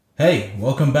Hey,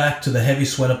 welcome back to the Heavy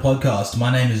Sweater Podcast.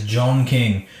 My name is John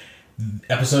King.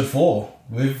 Episode 4.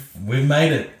 We've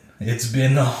made it. It's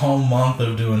been a whole month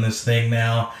of doing this thing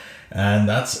now, and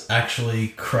that's actually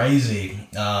crazy.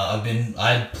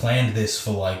 I planned this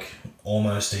for like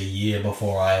almost a year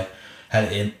before I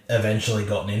had eventually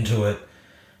gotten into it,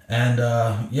 and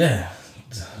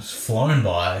it's flown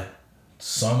by.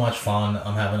 So much fun.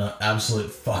 I'm having an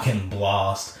absolute fucking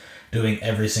blast doing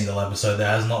every single episode. There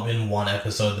has not been one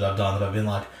episode that I've done that I've been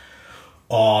like,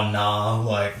 oh nah,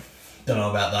 like, don't know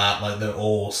about that. Like, they're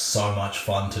all so much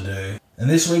fun to do. And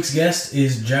this week's guest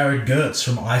is Jared Gertz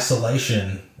from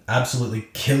Isolation. Absolutely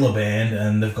killer band,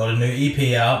 and they've got a new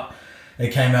EP out.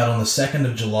 It came out on the 2nd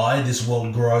of July, This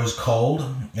World Grows Cold.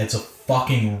 It's a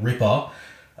fucking ripper.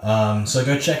 So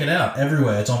go check it out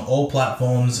everywhere. It's on all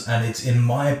platforms, and it's, in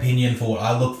my opinion, for what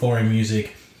I look for in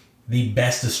music, the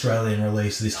best Australian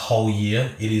release this whole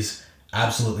year. It is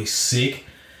absolutely sick.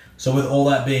 So with all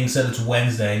that being said, it's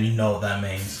Wednesday, and you know what that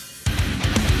means.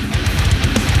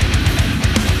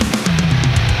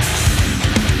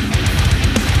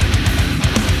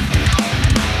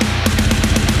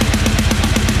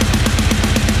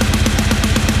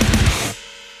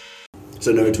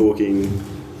 So no talking.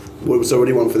 So what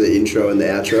do you want for the intro and the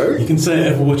outro? You can say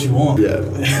ever what you want. Yeah.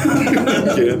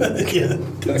 Yeah,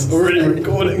 that's already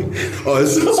recording. Oh,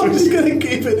 so I'm just going to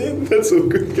keep it in. That's all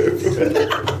good. Go for it.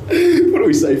 What do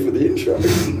we say for the intro?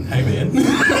 Hey, man.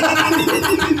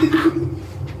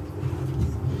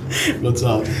 What's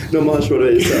up? Not much. What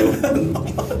about yourself?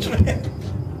 Not much,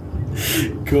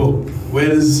 man. Cool. Where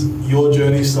does your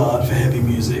journey start for heavy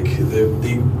music?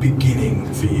 The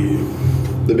beginning for you?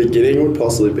 The beginning would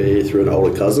possibly be through an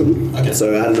older cousin. Okay.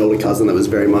 So I had an older cousin that was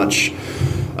very much...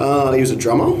 he was a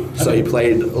drummer, so he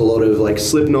played a lot of like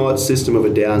Slipknot, System of a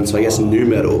Down, so I guess nu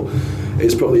metal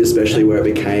is probably especially where it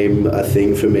became a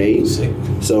thing for me. Sick.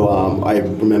 So I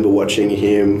remember watching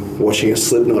a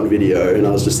Slipknot video, and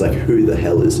I was just like, who the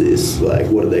hell is this? Like,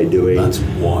 what are they doing? That's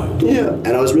wild. Yeah, and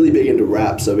I was really big into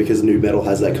rap, so because nu metal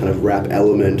has that kind of rap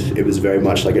element, it was very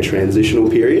much like a transitional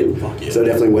period. Fuck yeah. So I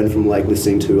definitely went from like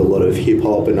listening to a lot of hip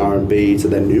hop and R&B to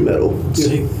then nu metal.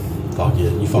 Sick. Fuck yeah.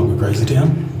 You fuck with Crazy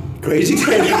Town? Crazy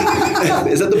Town.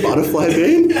 Is that the Butterfly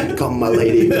band? Come my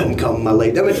lady, come my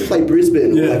lady. They went to play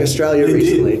Brisbane, like Australia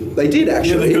recently. They did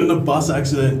actually. Yeah, they got in a bus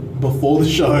accident before the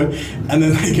show, and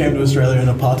then they came to Australia and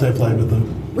Apartheid played with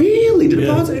them. Really? Did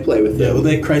Apartheid play with them? Yeah, well,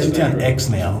 they're Crazy Town X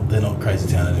now. They're not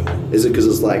Crazy Town anymore. Is it because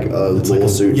it's like a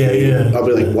lawsuit? Yeah.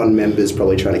 Probably like one member's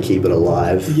probably trying to keep it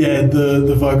alive. Yeah,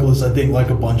 the vocalist, I think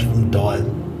like a bunch of them died.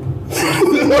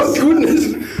 Oh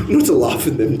goodness. Not to laugh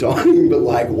at them dying, but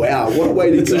like, wow, what a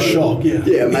way to go. It's a shock, yeah.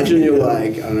 Yeah, imagine you're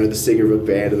like, I don't know, the singer of a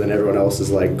band, and then everyone else is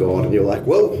like gone, and you're like,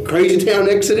 well, Crazy Town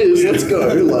X it is, let's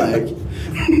go, like.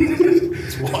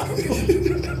 It's wild.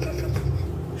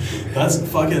 That's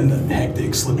fucking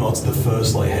hectic. Slipknot's the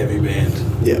first like heavy band.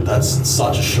 Yeah. That's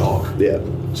such a shock. Yeah.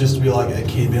 Just to be like a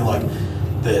kid being like,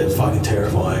 they're fucking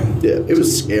terrifying. Yeah, it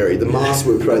was scary. The masks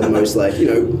were probably the most like, you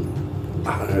know,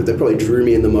 I don't know, they probably drew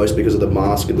me in the most because of the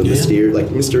mask and the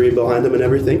mystery behind them and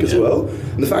everything as well.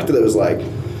 And the fact that there was like,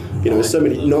 you know, so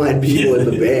many 9 people in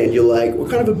the band, you're like,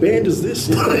 what kind of a band is this?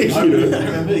 Like, I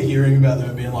remember hearing about them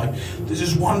and being like, there's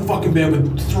just one fucking band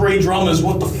with 3 drummers,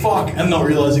 what the fuck? And not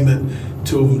realising that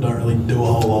 2 of them don't really do a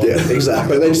whole lot. Yeah,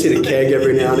 exactly. They just hit a keg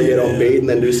every now and again on beat and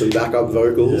then do some backup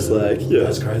vocals.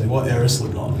 That's crazy. What era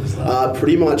Slipknot was that?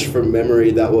 Pretty much from memory,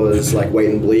 that was like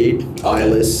Wait and Bleed,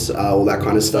 Eyeless, all that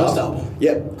kind of stuff. First album?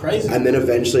 Yep. Crazy. And then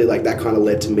eventually, like, that kind of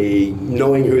led to me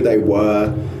knowing who they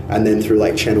were, and then through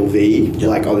like Channel V,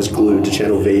 like I was glued to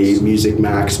Channel V, Music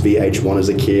Max, VH1 as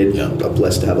a kid. I'm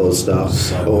blessed to have all this stuff.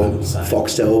 Or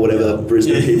Foxtel, whatever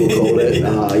Brisbane people called it,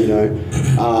 you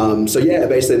know. So yeah,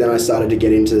 basically then I started to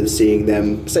get into seeing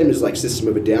them, same as like System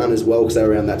of a Down as well, because they were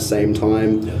around that same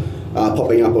time,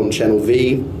 popping up on Channel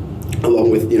V, along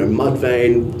with, you know,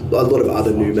 Mudvayne, a lot of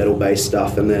other nu metal based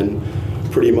stuff, and then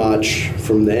pretty much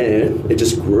from there it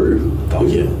just grew. Oh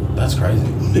yeah, that's crazy.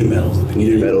 Nu metal's the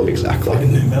beginning. Nu metal, exactly.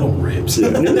 Fucking nu metal rips.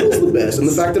 Yeah, nu metal's the best, and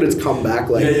the fact that it's come back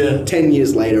like 10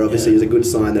 years later obviously is a good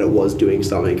sign that it was doing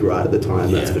something right at the time.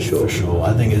 That's for sure. For sure.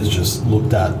 I think it's just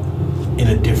looked at in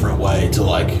a different way to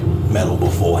like metal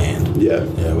beforehand. Yeah,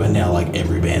 where now like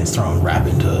every band's throwing rap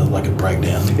into like a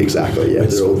breakdown. Exactly, yeah.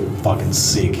 It's they're all fucking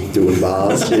sick. Doing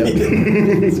bars, yeah.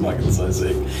 It's fucking so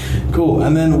sick. Cool.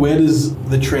 And then where does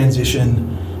the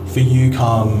transition for you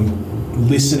come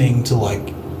listening to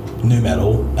like nu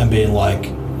metal and being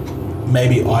like,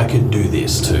 maybe I could do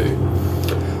this too?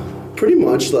 Pretty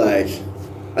much like,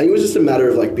 I think it was just a matter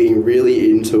of like being really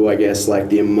into, I guess, like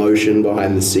the emotion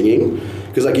behind the singing.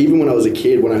 Because like even when I was a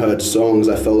kid, when I heard songs,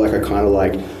 I felt like I kind of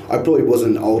like, I probably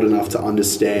wasn't old enough to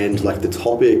understand like the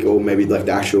topic or maybe like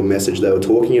the actual message they were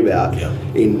talking about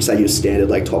in say your standard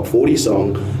like top 40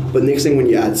 song. But next thing when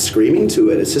you add screaming to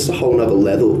it, it's just a whole nother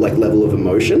level of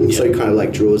emotion. So it kind of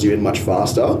like draws you in much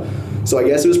faster. So I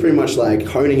guess it was pretty much like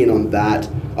honing in on that.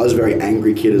 I was a very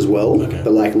angry kid as well,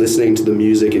 but like listening to the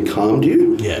music, it calmed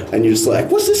you. And you're just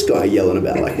like, what's this guy yelling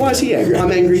about? Like, why is he angry?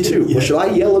 I'm angry too. Well, should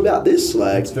I yell about this?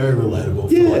 Like, it's very relatable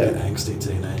for like an angsty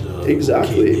teenager.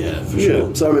 Exactly. Kid. For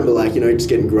sure. So I remember like, you know, just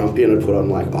getting grumpy and I'd put on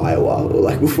like Iowa or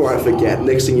like before I forget.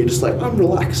 Next thing you're just like, I'm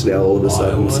relaxed now all of a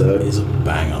sudden. So is a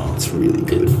banger. It's really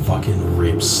good. It fucking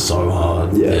rips so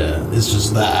hard. Yeah. It's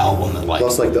just that album that like...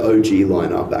 Plus like the OG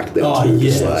lineup back then too.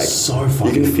 Yeah, like, so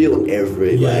fucking... You can feel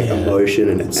every emotion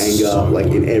and anger so like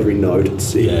in every note it's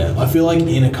seen. Yeah, I feel like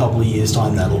in a couple of years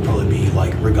time that'll probably be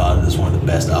like regarded as one of the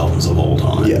best albums of all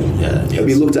time. Yeah. It'll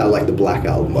be looked at like the Black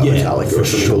Album by Metallica or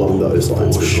something along those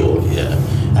lines for sure. Yeah.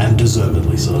 And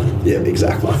deservedly so. Yeah,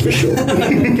 exactly, for sure.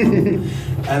 And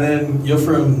then you're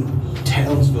from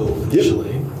Townsville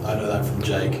initially. I know that from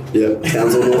Jake. Yeah,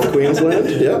 Townsville, North Queensland.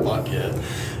 Fuck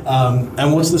yeah.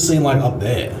 And what's the scene like up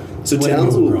there? So when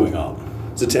Townsville, you were growing up?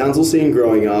 So Townsville scene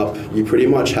growing up, you pretty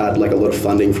much had like a lot of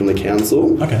funding from the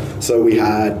council. Okay. So we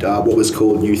had what was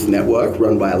called Youth Network,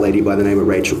 run by a lady by the name of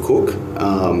Rachel Cook.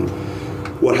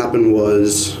 What happened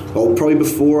was, well, probably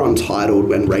before Untitled,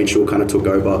 when Rachel kind of took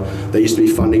over, there used to be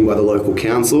funding by the local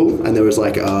council, and there was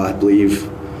like, I believe,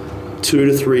 2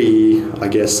 to 3, I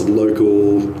guess,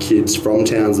 local kids from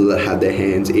Townsville that had their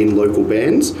hands in local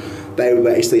bands. They were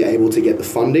basically able to get the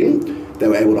funding. They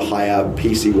were able to hire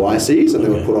PCYCs and they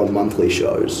would put on monthly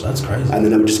shows. That's crazy. And then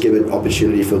they would just give an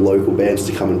opportunity for local bands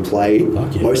to come and play.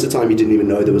 Most of the time you didn't even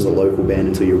know there was a local band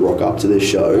until you rock up to this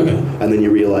show. And then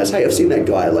you realise, hey, I've seen that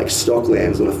guy at like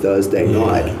Stocklands on a Thursday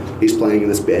night. He's playing in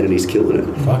this band and he's killing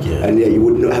it. And you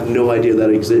would have no idea that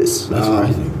exists.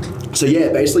 That's crazy. So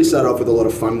yeah, basically started off with a lot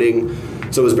of funding.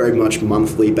 So it was very much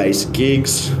monthly based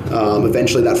gigs.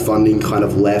 Eventually that funding kind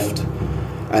of left.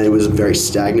 And it was very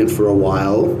stagnant for a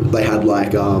while. They had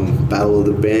like Battle of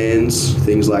the Bands,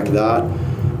 things like that.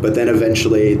 But then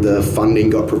eventually the funding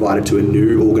got provided to a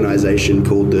new organisation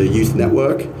called the Youth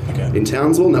Network in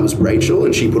Townsville, and that was Rachel,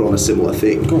 and she put on a similar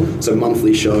thing. So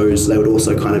monthly shows, they would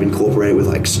also kind of incorporate with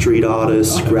like street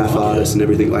artists, graph artists and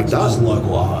everything like that. Just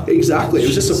local art. Exactly. It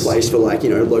was just a place for like, you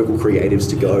know, local creatives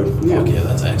to go. Fuck yeah,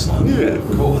 that's excellent. Yeah.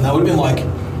 Cool. And that would have been like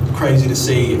crazy to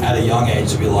see at a young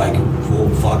age to be like, well,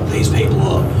 fuck, these people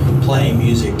are playing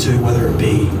music too, whether it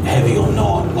be heavy or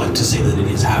not, like to see that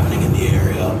it is happening in the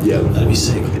area. Yeah. That'd be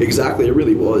sick. Exactly, it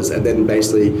really was. And then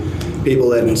basically people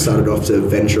then started off to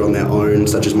venture on their own,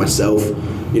 such as myself.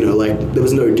 You know, like there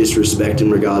was no disrespect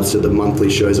in regards to the monthly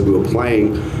shows that we were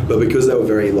playing, but because they were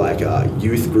very like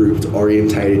youth group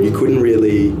orientated, you couldn't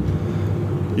really...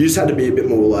 You just had to be a bit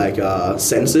more like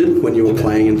censored when you were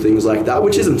playing and things like that,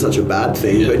 which isn't such a bad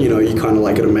thing, but you know, you kind of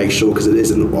like got to make sure because it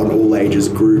is an all ages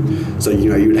group. So, you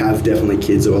know, you would have definitely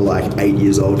kids that were like 8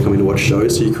 years old coming to watch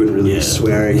shows, so you couldn't really be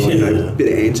swearing or, you know, a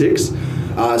bit of antics.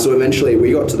 So eventually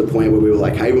we got to the point where we were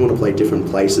like, hey, we want to play different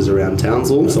places around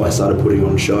Townsville. So I started putting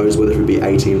on shows, whether it be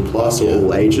 18 plus or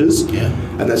all ages.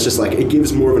 And that's just like, it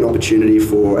gives more of an opportunity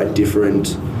for a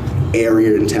different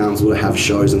area in Townsville to have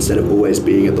shows instead of always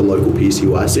being at the local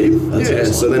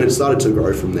PCYC. So then it started to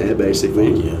grow from there, basically.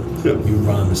 You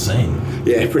run the scene.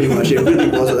 Yeah, pretty much. It really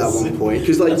was at that one point.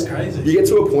 Because like, that's crazy. You get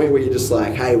to a point where you're just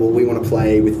like, hey, well, we want to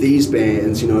play with these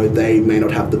bands. You know, they may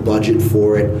not have the budget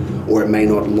for it, or it may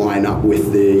not line up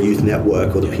with the Youth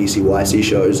Network or the PCYC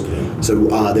shows. So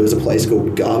there was a place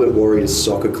called Garment Warriors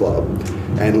Soccer Club,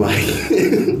 and like,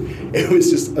 it was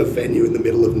just a venue in the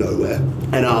middle of nowhere.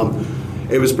 And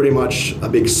it was pretty much a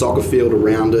big soccer field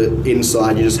around it.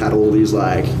 Inside, you just had all these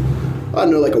like, I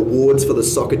don't know, like awards for the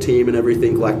soccer team and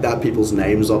everything like that. People's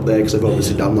names up there because they've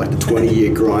obviously done like the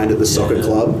 20-year grind at the soccer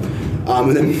club.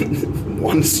 And then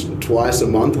once, twice a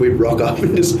month, we'd rock up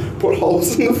and just put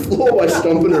holes in the floor by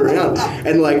stomping around.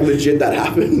 And like legit, that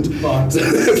happened. So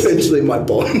eventually my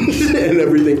bond and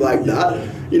everything like that,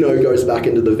 you know, goes back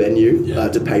into the venue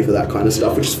to pay for that kind of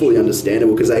stuff, which is fully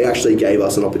understandable because they actually gave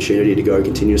us an opportunity to go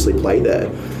continuously play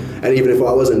there. And even if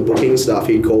I wasn't booking stuff,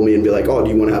 he'd call me and be like, oh, do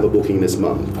you want to have a booking this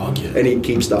month? And he'd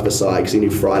keep stuff aside because he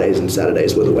knew Fridays and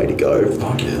Saturdays were the way to go.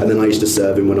 And then I used to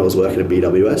serve him when I was working at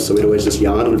BWS, so we'd always just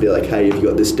yarn and be like, hey, have you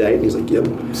got this date? And he's like, yep.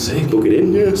 Sick. Book it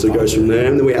in. So it goes from there.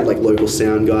 And then we had like local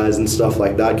sound guys and stuff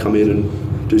like that come in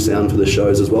and do sound for the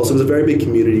shows as well. So it was a very big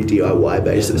community DIY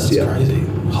basis. That's crazy.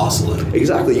 Hustling.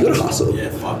 Exactly, you gotta hustle. Yeah,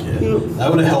 fuck yeah.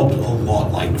 That would have helped a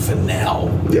lot, like, for now,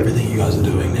 everything you guys are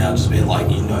doing now, just being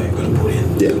like, you've got to put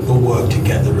in the work to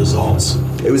get the results.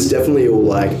 It was definitely all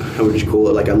like, how would you call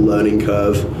it, like a learning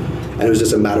curve. And it was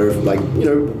just a matter of like,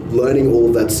 learning all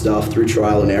of that stuff through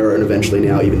trial and error, and eventually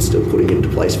now even still putting it into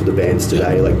place for the bands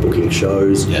today, like booking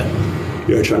shows.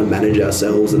 Trying to manage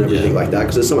ourselves and everything like that,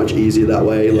 because it's so much easier that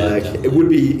way. It would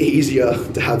be easier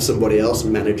to have somebody else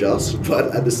manage us,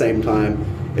 but at the same time,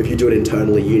 if you do it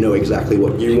internally, you know exactly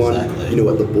what you want, you know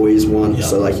what the boys want,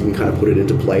 so like you can kind of put it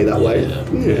into play that way.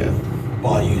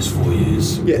 By use, for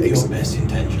use, your best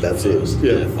intention. That's first.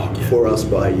 it. Fuck yeah. For us,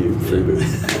 by you,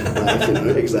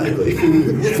 FUBU. Exactly.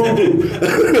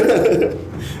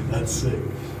 That's sick.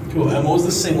 Cool. And what was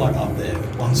the scene like up there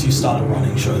once you started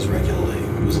running shows regularly?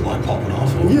 Was it like popping off?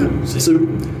 So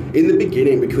in the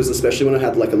beginning, because especially when I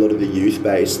had like a lot of the youth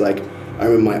base, like I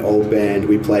remember my old band,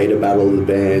 we played a Battle of the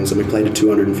Bands and we played to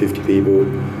 250 people.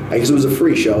 Because it was a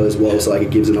free show as well, so like it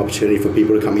gives an opportunity for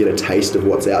people to come get a taste of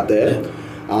what's out there.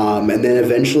 And then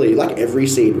eventually, like every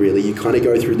scene really, you kind of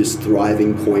go through this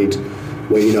thriving point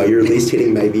where, you're at least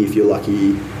hitting, maybe if you're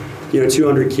lucky,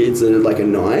 200 kids at like a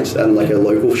night at like a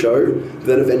local show.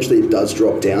 Then eventually it does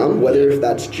drop down, whether if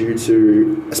that's due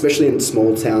to, especially in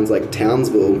small towns like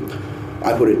Townsville,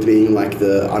 I put it being like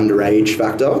the underage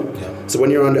factor. So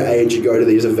when you're underage, you go to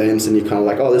these events and you're kind of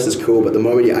like, oh, this is cool. But the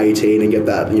moment you're 18 and get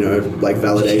that, like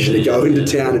validation to go into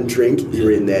town and drink,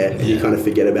 you're in there and you kind of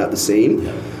forget about the scene.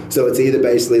 So it's either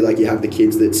basically like you have the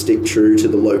kids that stick true to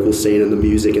the local scene and the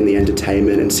music and the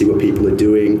entertainment and see what people are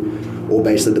doing, or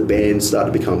basically the bands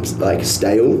start to become like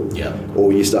stale,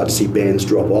 or you start to see bands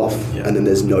drop off, and then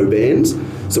there's no bands.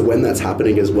 So when that's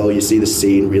happening as well, you see the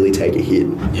scene really take a hit.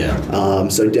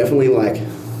 So definitely like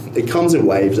it comes in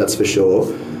waves, that's for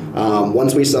sure.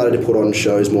 Once we started to put on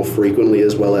shows more frequently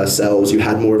as well ourselves, you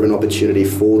had more of an opportunity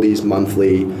for these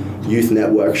monthly youth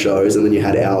network shows, and then you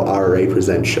had our RRA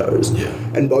Present shows,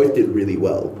 and both did really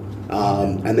well.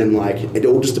 And then like it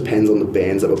all just depends on the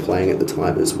bands that were playing at the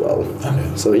time as well.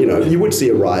 So you would see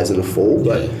a rise and a fall,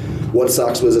 but what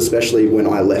sucks was, especially when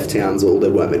I left Townsville,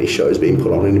 there weren't many shows being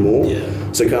put on anymore.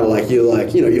 So kind of like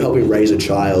you're helping raise a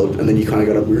child, and then you kind of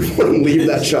got to move on and leave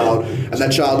that child, and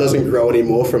that child doesn't grow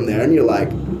anymore from there, and you're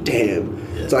like, damn.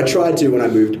 So I tried to, when I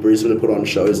moved to Brisbane, to put on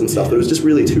shows and stuff, but it was just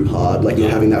really too hard. Like,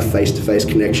 having that face-to-face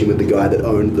connection with the guy that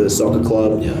owned the soccer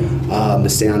club, the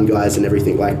sound guys and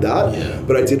everything like that.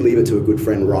 But I did leave it to a good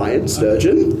friend, Ryan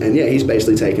Sturgeon, and he's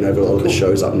basically taken over a lot of the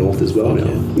shows up north as well now.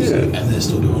 And they're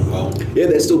still doing well. Yeah,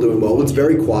 they're still doing well. It's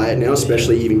very quiet now,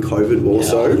 especially even COVID more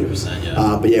so.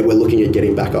 100%, but we're looking at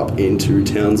getting back up into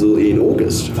Townsville in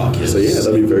August. So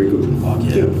that'd be very good.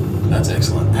 That's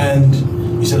excellent. And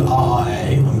you said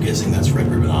RRA, I'm guessing that's Red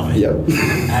Ribbon Army.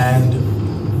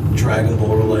 And Dragon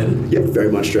Ball related?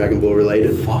 Very much Dragon Ball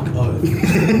related. Fuck oh.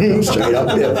 Straight up,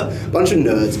 bunch of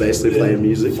nerds basically playing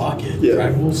music. Fuck it.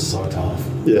 Dragon Ball's so tough.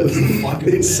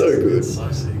 It's so good. It's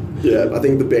so sick. I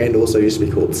think the band also used to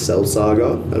be called Cell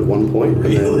Saga at one point.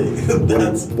 Really?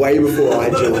 Way before I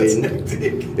joined,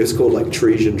 it was called like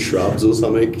Trees and Shrubs or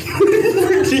something.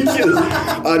 Ridiculous.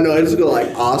 I know, I just got like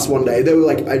asked one day. They were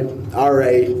like,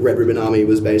 RA, Red Ribbon Army,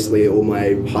 was basically all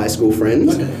my high school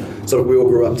friends. So we all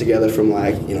grew up together from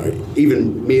like,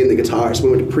 even me and the guitarist, we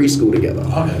went to preschool together.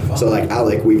 So like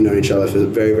Alec, we've known each other for a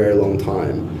very, very long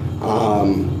time.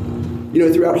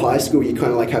 Throughout high school, you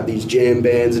kind of like have these jam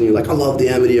bands and you're like, I love the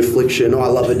Amity Affliction, I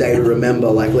love A Day to Remember,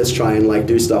 like let's try and like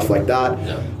do stuff like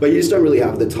that. But you just don't really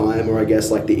have the time, or I guess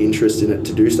like the interest in it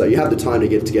to do so. You have the time to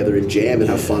get together and jam and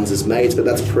have fun as mates, but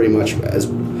that's pretty much as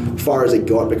far as it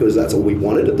got, because that's all we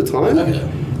wanted at the time.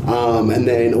 And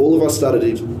then all of us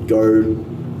started to go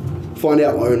find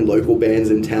our own local bands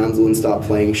in Townsville and start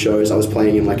playing shows. I was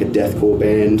playing in like a deathcore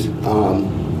band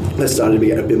that started to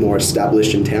get a bit more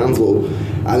established in Townsville.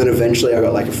 And then eventually I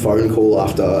got like a phone call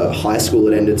after high school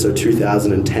had ended, so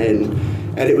 2010.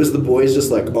 And it was the boys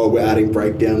just like, oh, we're adding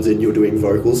breakdowns in, you're doing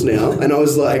vocals now. And I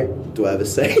was like, do I have a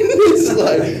say in this?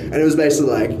 And it was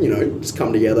basically like, just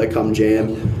come together, come jam.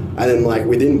 And then like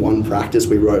within one practice,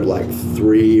 we wrote like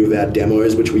 3 of our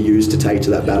demos, which we used to take to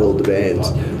that Battle of the Bands.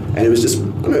 And it was just, I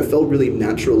don't know, it felt really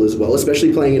natural as well,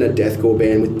 especially playing in a deathcore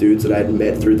band with dudes that I had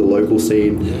met through the local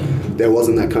scene. There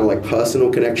wasn't that kind of like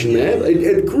personal connection there.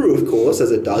 It grew, of course,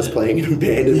 as it does playing in a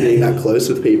band and being that close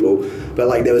with people. But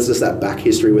like there was just that back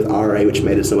history with RA, which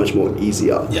made it so much more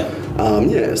easier.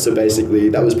 So basically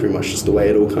that was pretty much just the way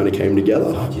it all kind of came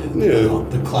together.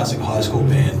 The classic high school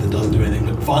band that doesn't do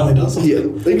anything but finally does something.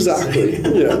 Yeah, exactly.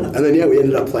 And then we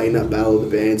ended up playing that Battle of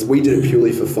the Bands. We did it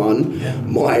purely for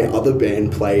fun. My other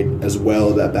band played as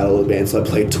well, that Battle of the Bands, so I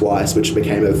played twice, which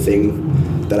became a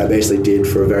thing that I basically did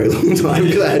for a very long time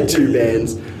because I had two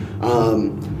bands.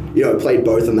 I played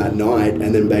both on that night,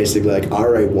 and then basically like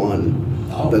RA won.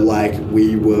 But like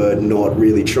we were not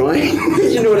really trying,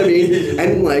 you know what I mean?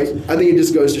 And like I think it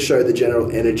just goes to show the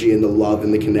general energy and the love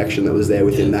and the connection that was there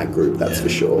within that group. That's for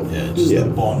sure.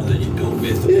 The bond that you build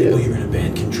with the people you're in a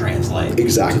band can translate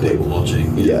to people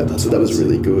watching. So that was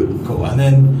really good. Cool. And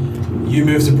then you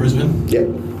moved to Brisbane.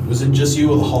 Was it just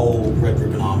you or the whole Red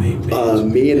Ribbon Army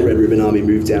band? Me and Red Ribbon Army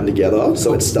moved down together.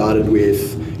 So it started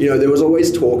with, there was always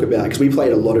talk about, because we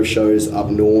played a lot of shows up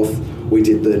north. We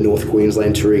did the North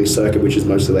Queensland touring circuit, which is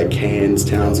mostly like Cairns,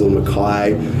 Townsville,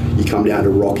 Mackay. You come down to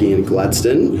Rocky and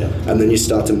Gladstone, and then you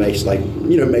start to make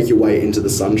your way into the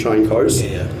Sunshine Coast.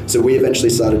 So we eventually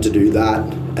started to do that,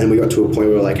 and we got to a point where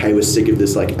we were like, hey, we're sick of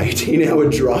this like 18-hour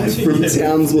drive from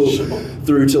Townsville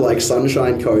through to like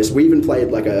Sunshine Coast. We even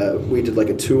played we did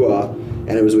a tour,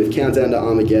 and it was with Countdown to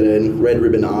Armageddon, Red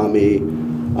Ribbon Army,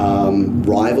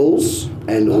 Rivals,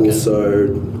 and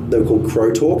also they were called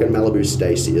Crow Talk and Malibu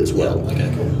Stacy as well.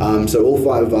 So all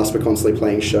five of us were constantly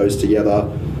playing shows together.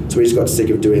 So we just got sick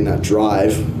of doing that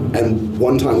drive. And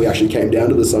one time we actually came down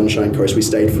to the Sunshine Coast. We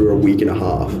stayed for a week and a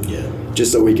half.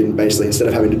 Just so we can basically, instead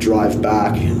of having to drive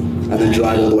back and then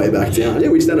drive all the way back down,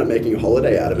 we just ended up making a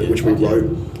holiday out of it, which we wrote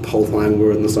the whole time we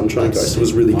were in the Sunshine Coast. It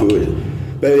was really good.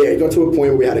 But it got to a point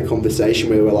where we had a conversation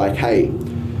where we were like, hey,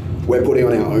 we're putting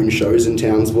on our own shows in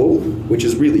Townsville, which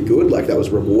is really good. Like, that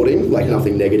was rewarding. Like,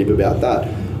 nothing negative about that.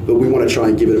 But we want to try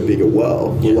and give it a bigger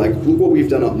whirl. We're like, look what we've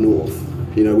done up north.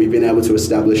 We've been able to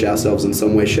establish ourselves in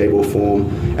some way, shape, or form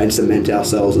and cement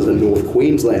ourselves as a North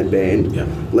Queensland band.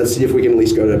 Let's see if we can at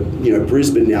least go to,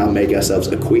 Brisbane now and make ourselves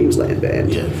a Queensland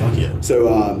band. So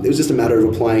it was just a matter of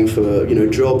applying for,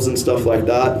 jobs and stuff like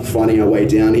that, finding our way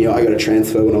down here. I got a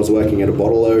transfer when I was working at a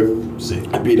Bottle-O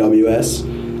at BWS.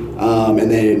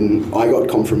 And then I got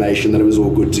confirmation that it was all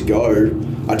good to go.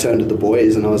 I turned to the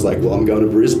boys and I was like, well, I'm going to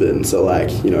Brisbane. So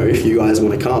if you guys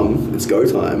want to come, it's go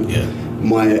time.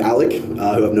 My Alec, who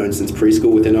I've known since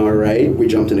preschool within RA, we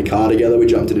jumped in a car together. We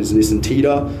jumped in his Nissan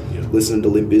Tita, listened to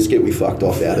Limp Bizkit. We fucked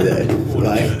off out of there. And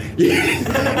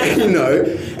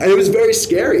it was very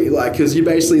scary. Because you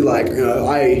basically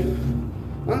I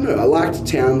don't know, I liked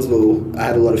Townsville. I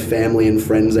had a lot of family and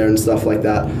friends there and stuff like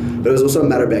that. But it was also a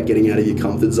matter about getting out of your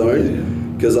comfort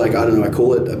zone. Because, I don't know, I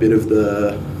call it a bit of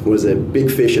the, big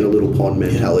fish in a little pond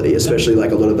mentality. Especially, a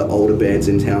lot of the older bands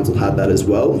in Townsville had that as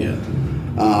well.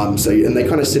 And they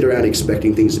kind of sit around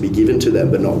expecting things to be given to them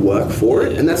but not work for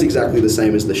it. And that's exactly the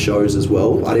same as the shows as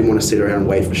well. I didn't want to sit around and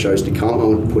wait for shows to come. I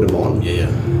wanted to put them on.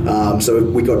 So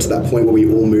we got to that point where we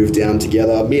all moved down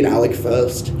together. Me and Alec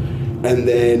first. And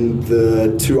then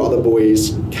the two other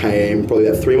boys came probably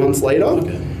about 3 months later.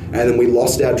 And then we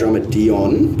lost our drummer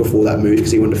Dion before that moved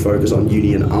because he wanted to focus on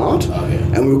uni and art.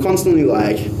 And we were constantly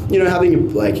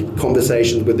having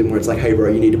conversations with him where it's like, hey bro,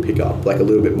 you need to pick up a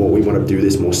little bit more. We want to do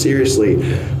this more seriously.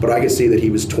 But I could see that he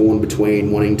was torn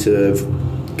between wanting to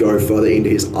go further into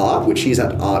his art, which he's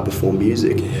had art before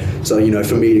music. So,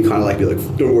 for me to kind of be like,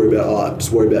 don't worry about art,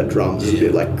 just worry about drums is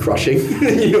a bit crushing.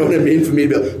 You know what I mean? For me to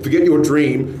be like, forget your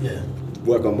dream.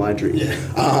 Work on my dream.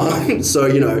 So,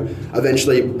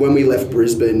 eventually when we left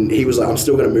Brisbane, he was like, I'm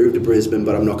still going to move to Brisbane,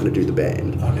 but I'm not going to do the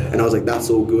band. And I was like, that's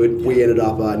all good. We ended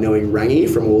up knowing Rangi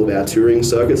from all of our touring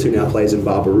circuits, who now plays in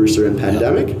Barbaroussa and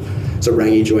Pandemic. So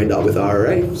Rangi joined up with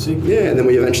RA. And then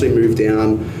we eventually moved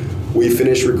down. We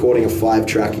finished recording a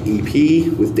 5-track EP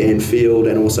with Dan Field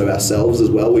and also ourselves as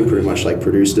well. We pretty much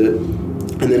produced it.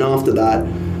 And then after that,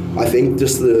 I think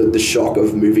just the shock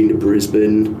of moving to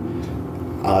Brisbane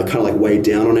kind of weighed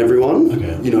down on everyone.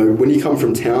 When you come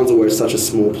from Townsville where it's such a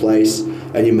small place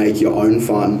and you make your own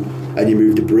fun and you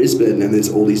move to Brisbane and there's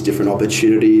all these different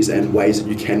opportunities and ways that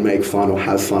you can make fun or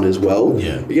have fun as well,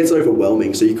 it gets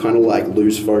overwhelming. So you kind of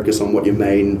lose focus on what your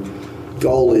main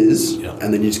goal is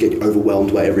and then you just get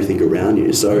overwhelmed by everything around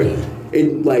you. So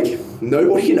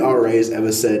nobody in RA has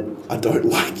ever said, I don't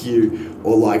like you,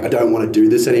 or I don't want to do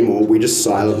this anymore. We just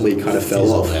silently kind of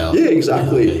fell off. Yeah,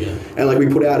 exactly. And we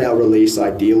put out our release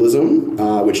Idealism,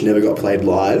 which never got played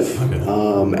live,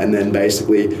 and then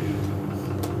basically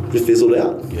just fizzled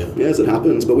out. As it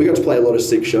happens. But we got to play a lot of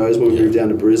sick shows when we moved down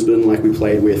to Brisbane. We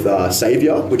played with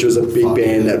Saviour, which was a big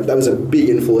band that was a big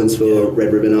influence for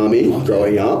Red Ribbon Army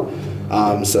growing up.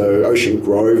 So Ocean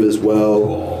Grove as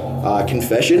well.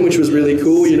 Confession, which was really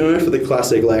cool, you know, for the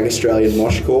classic like Australian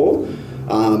moshcore.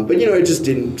 But you know, it just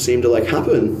didn't seem to like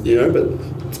happen, you know. But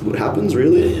it's what happens,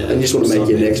 really. And you just want to make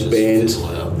your next band.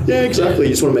 Yeah, exactly.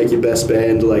 You just want to make your best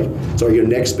band, your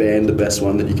next band, the best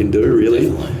one that you can do, really.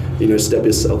 Definitely. You know,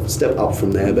 step up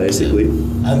from there, basically.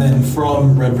 Yeah. And then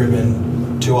from Red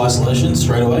Ribbon to Isolation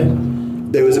straight away.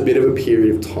 There was a bit of a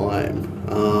period of time.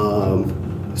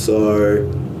 So,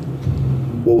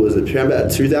 what was it?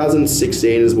 About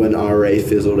 2016 is when RA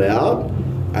fizzled out.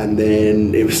 And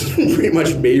then it was pretty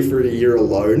much me for a year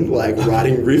alone, like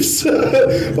writing riffs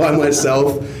by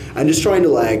myself and just trying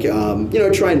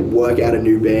to try and work out a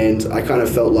new band. I kind of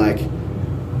felt like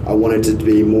I wanted to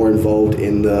be more involved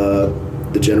in the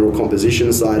general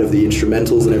composition side of the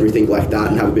instrumentals and everything like that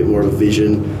and have a bit more of a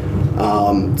vision.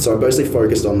 So I mostly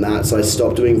focused on that. So I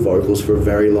stopped doing vocals for a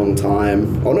very long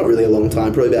time. Oh, not really a long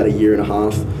time, probably about a year and a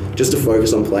half, just to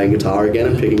focus on playing guitar again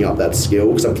and picking up that skill.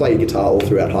 Because I played guitar all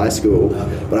throughout high school,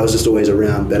 but I was just always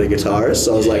around better guitarists.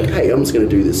 So I was like, hey, I'm just going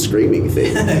to do this screaming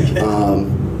thing.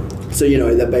 So, you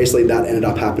know, that ended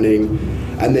up happening.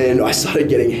 And then I started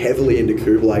getting heavily into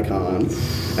Kublai Khan.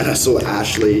 And I saw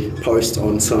Ashley post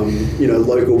on some, you know,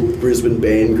 local Brisbane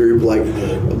band group, like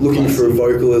looking for a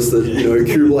vocalist that, you know,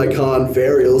 Kublai Khan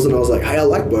Varials. And I was like, hey, I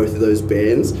like both of those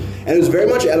bands. And it was very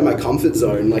much out of my comfort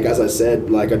zone. Like, as I said,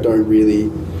 like, I don't really,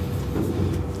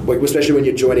 like, especially when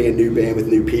you're joining a new band with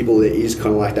new people, there is kind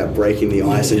of like that breaking the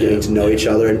ice and getting to know each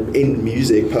other. And in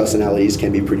music, personalities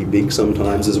can be pretty big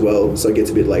sometimes as well. So it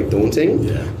gets a bit like daunting.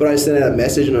 Yeah. But I sent out a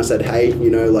message and I said, hey, you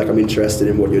know, like, I'm interested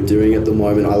in what you're doing at the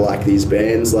moment. I like these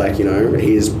bands. Like, you know,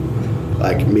 here's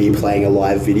like me playing a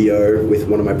live video with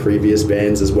one of my previous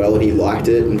bands as well. And he liked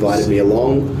it, invited me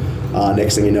along.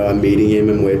 Next thing you know, I'm meeting him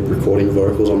and we're recording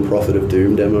vocals on Prophet of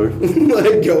Doom demo.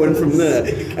 Like, going from there.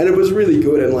 And it was really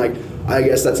good. And like, I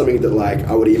guess that's something that like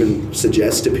I would even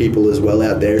suggest to people as well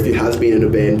out there. If you have been in a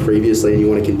band previously and you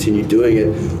want to continue doing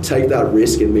it, take that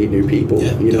risk and meet new people.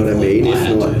 Yeah, you know what I mean?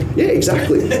 Yeah,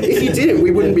 exactly. If you didn't, we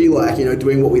wouldn't be like, you know,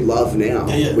 doing what we love now,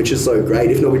 which is so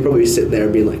great. If not, we'd probably be sitting there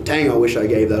and being like, dang, I wish I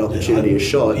gave that opportunity a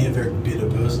shot. Be a very bitter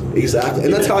person. Exactly.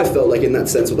 And that's how I felt like in that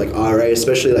sense with like RA,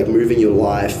 especially like moving your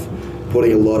life,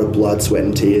 putting a lot of blood, sweat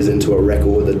and tears into a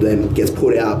record that then gets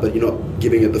put out, but you're not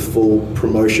giving it the full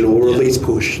promotional release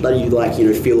push that you like, you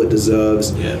know, feel it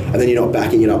deserves. And then you're not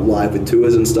backing it up live with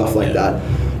tours and stuff like that.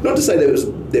 Not to say there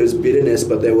was bitterness,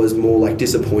 but there was more like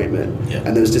disappointment.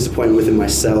 And there was disappointment within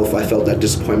myself. I felt that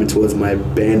disappointment towards my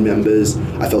band members.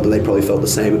 I felt that they probably felt the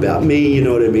same about me, you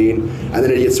know what I mean? And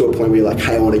then it gets to a point where you're like,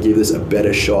 hey, I want to give this a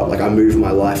better shot. Like, I moved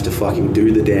my life to fucking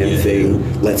do the damn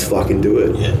thing. Let's fucking do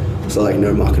it. So like,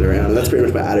 no mucking around. And that's pretty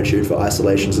much my attitude for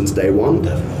Isolation since day one.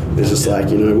 It's just like,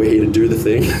 you know, we're here to do the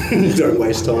thing. Don't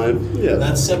waste time.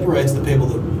 That separates the people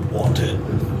that want it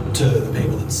to the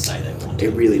people that say they want it.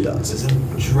 It really does. There's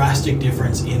a drastic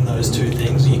difference in those two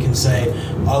things. You can say,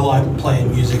 I like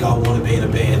playing music, I want to be in a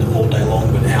band all day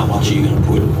long, but how much are you going to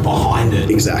put behind it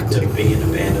to be in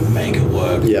a band and make it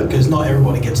work? Because not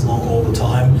everybody gets along all the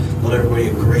time, not everybody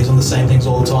agrees on the same things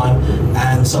all the time,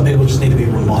 and some people just need to be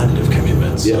reminded of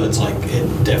commitments. So it's like,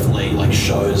 it definitely like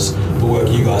shows the work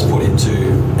you guys put into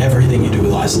everything you do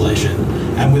with Isolation,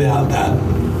 and without that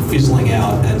fizzling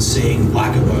out and seeing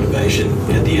lack of motivation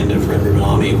at the end of Red Ribbon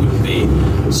Army wouldn't be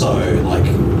so like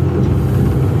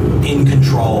in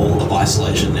control of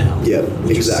Isolation now.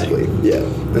 Exactly.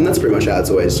 And that's pretty much how it's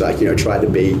always like, you know, tried to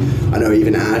be. I know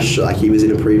even Ash, like, he was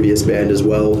in a previous band as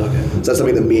well. So that's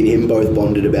something that me and him both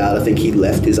bonded about. I think he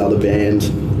left his other band,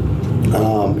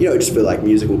 you know, just for like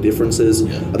musical differences.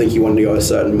 I think he wanted to go a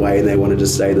certain way and they wanted to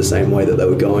stay the same way that they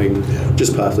were going.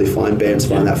 Just perfectly fine bands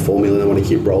find that formula and they want to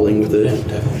keep rolling with it.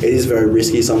 It is very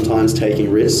risky sometimes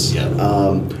taking risks.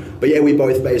 But yeah, we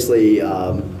both basically,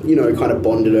 you know, kind of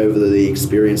bonded over the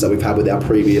experience that we've had with our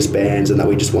previous bands and that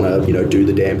we just want to, you know, do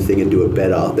the damn thing and do it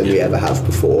better than we ever have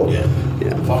before.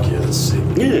 Fuck yeah, that's sick.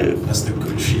 That's the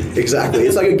good shit. Exactly.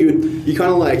 It's like a good, you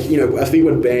kind of like, you know, I think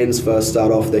when bands first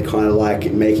start off, they're kind of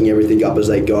like making everything up as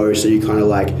they go. So you kind of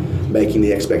like making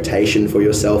the expectation for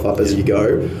yourself up as you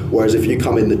go. Whereas if you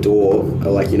come in the door,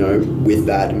 like, you know, with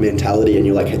that mentality and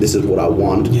you're like, hey, this is what I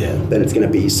want, then it's going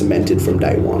to be cemented from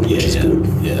day one, which is good.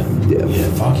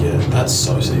 Fuck yeah. That's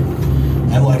so sick.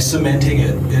 And like cementing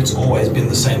it, it's always been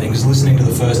the same thing. Because listening to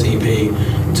the first EP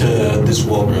to This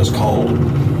World Grows Cold,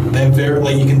 they're very,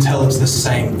 like, you can tell it's the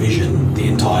same vision the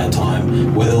entire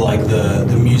time. Whether like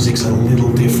the music's a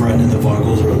little different and the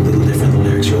vocals are a little different, the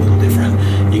lyrics are a little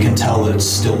different, you can tell that it's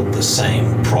still the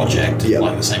same project,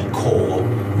 like the same core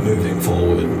moving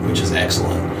forward, which is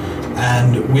excellent.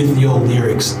 And with your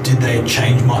lyrics, did they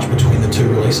change much between the two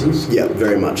releases? Yeah,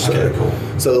 very much so. Okay, cool.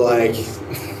 So like,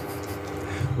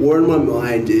 War in My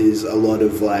Mind is a lot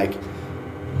of like,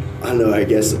 I don't know, I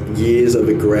guess years of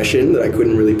aggression that I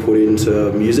couldn't really put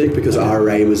into music because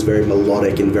RA was very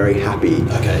melodic and very happy.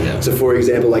 Okay, yeah. So for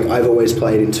example, like I've always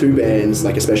played in two bands,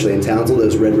 like especially in Townsville, there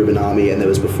was Red Ribbon Army and there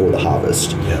was Before the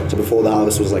Harvest. Yeah. So Before the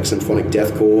Harvest was like symphonic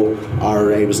deathcore,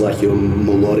 RA was like your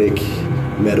melodic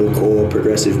metalcore,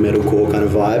 progressive metalcore kind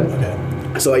of vibe.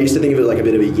 Okay. So I used to think of it like a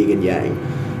bit of a yin and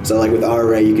yang. So like with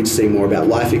RA, you could see more about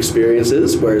life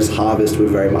experiences, whereas Harvest were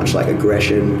very much like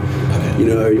aggression, you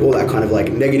know, all that kind of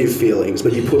like negative feelings,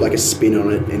 but you put like a spin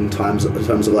on it in terms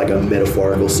of like a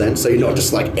metaphorical sense. So you're not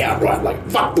just like outright like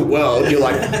fuck the world. You're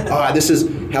like, all right, this is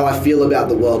how I feel about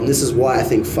the world, and this is why I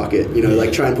think fuck it. You know,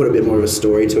 like try and put a bit more of a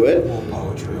story to it. More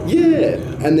poetry. Yeah,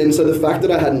 and then so the fact that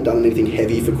I hadn't done anything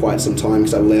heavy for quite some time,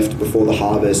 because I left Before the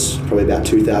Harvest probably about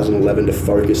 2011 to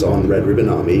focus on Red Ribbon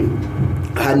Army.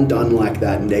 I hadn't done like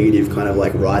that negative kind of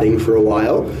like writing for a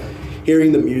while.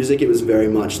 Hearing the music, it was very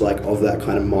much like of that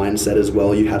kind of mindset as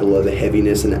well. You had a lot of the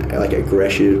heaviness and like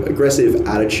aggressive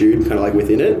attitude kind of like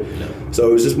within it. Yeah. So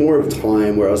it was just more of a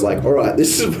time where I was like, all right,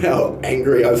 this is how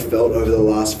angry I've felt over the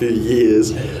last few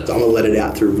years. Yeah. So I'm gonna let it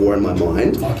out through War in My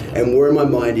Mind. Okay. And War in My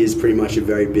Mind is pretty much a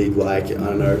very big like, I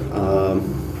don't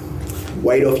know,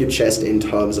 weight off your chest in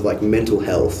terms of like mental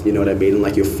health, you know what I mean, and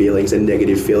like your feelings and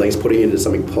negative feelings, putting it into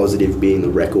something positive being the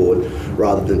record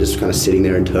rather than just kind of sitting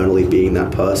there internally being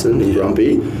that person and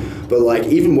grumpy. But like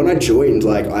even when I joined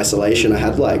like Isolation, I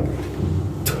had like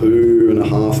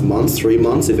 2.5 months, 3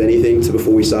 months if anything to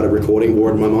before we started recording War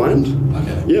in My Mind.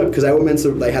 Okay. Yeah, because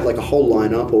they had like a whole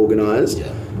lineup organized,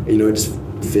 you know, just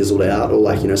fizzled out, or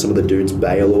like, you know, some of the dudes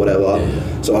bail or whatever.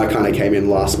 Yeah. So I kind of came in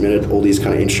last minute. All these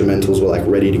kind of instrumentals were like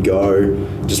ready to go,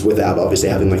 just without obviously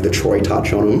having like the Troy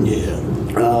touch on them.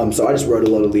 Yeah. So I just wrote a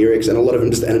lot of lyrics, and a lot of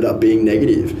them just ended up being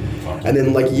negative. And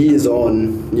then like years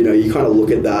on, you know, you kind of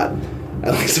look at that and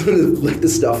like some of the, like the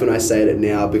stuff, and I say it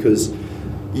now because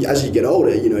as you get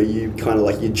older, you know, you kind of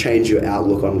like, you change your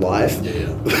outlook on life. Yeah.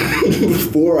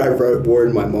 Before I wrote War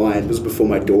in My Mind, it was before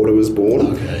my daughter was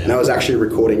born. Okay, yeah. And I was actually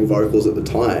recording vocals at the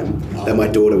time that my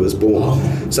daughter was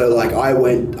born. So like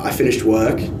I finished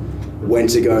work, went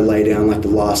to go lay down like the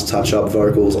last touch-up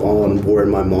vocals on War in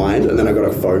My Mind, and then I got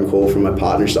a phone call from my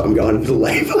partner, so I'm going into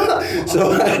labour.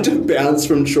 So I had to bounce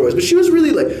from Troy's. But she was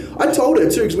really like, I told her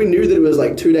too, because we knew that it was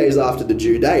like 2 days after the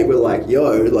due date. We're like,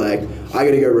 yo, like, I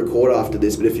gotta go record after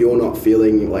this, but if you're not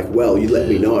feeling like well, you let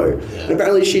me know. Yeah. And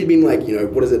apparently she'd been like, you know,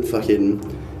 what is it,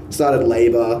 started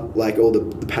labour, like all the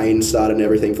pain started and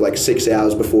everything for like 6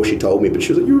 hours before she told me, but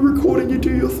she was like, you were recording, you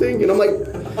do your thing. And I'm like,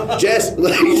 Jess,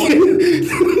 like, we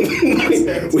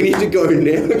need to go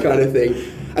now kind of thing.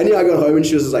 And yeah, I got home and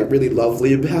she was just like really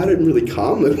lovely about it and really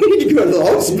calm. Like, we need to go to the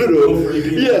hospital.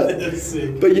 Yeah.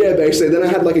 But yeah, basically, then I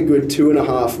had like a good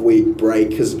 2.5 week break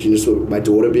because just with my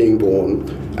daughter being born.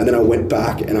 And then I went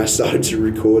back and I started to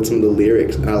record some of the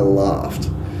lyrics, and I laughed.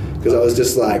 Because I was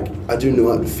just like, I do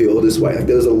not feel this way. Like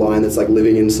there was a line that's like,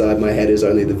 living inside my head is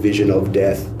only the vision of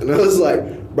death. And I was like,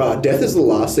 bruh, death is the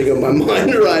last thing on my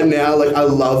mind right now. Like I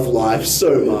love life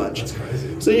so much. That's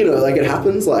crazy. So, you know, like it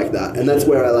happens like that. And that's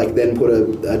where I like then put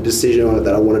a decision on it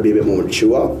that I want to be a bit more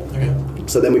mature. Okay.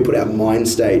 So then we put out Mind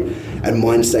State. And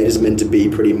Mind State is meant to be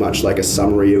pretty much like a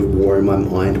summary of War in My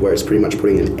Mind, where it's pretty much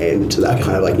putting an end to that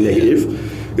kind of like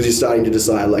negative. Because you're starting to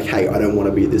decide like, hey, I don't want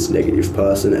to be this negative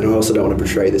person, and I also don't want to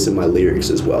portray this in my lyrics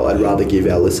as well. I'd rather give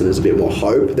our listeners a bit more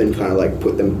hope than kind of like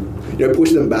put them, you know,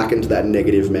 push them back into that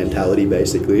negative mentality,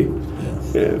 basically.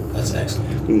 Yeah. That's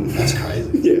excellent. That's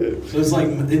crazy. Yeah. So it's like,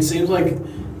 it seems like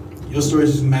your story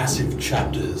is just massive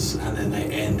chapters, and then they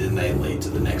end and they lead to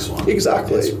the next one.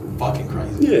 Exactly. It's fucking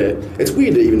crazy. Yeah. It's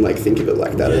weird to even like think of it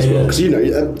like that as well. Because, you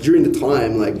know, during the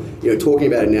time, like, you know, talking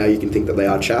about it now, you can think that they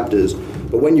are chapters.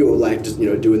 But when you're like just, you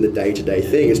know, doing the day-to-day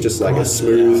thing, it's just like a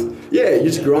smooth, you're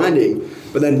just grinding.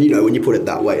 But then, you know, when you put it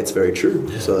that way, it's very true.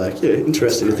 Yeah. So like,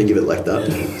 interesting to think of it like that.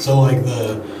 Yeah. So like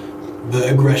the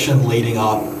aggression leading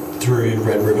up through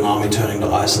Red Ribbon Army, turning to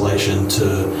Isolation,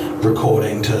 to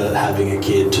recording, to having a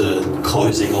kid, to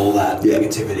closing all that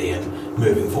negativity and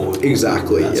moving forward.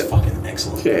 Exactly. That's fucking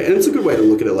excellent. Yeah, and it's a good way to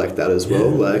look at it like that as well.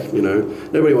 Like, you know,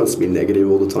 nobody wants to be negative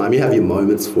all the time. You have your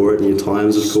moments for it and your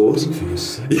times, of course.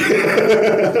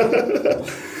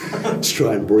 Just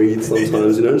try and breathe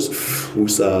sometimes, you know, just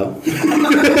woosah.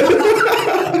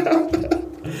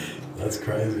 That's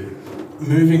crazy.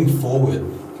 Moving forward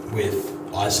with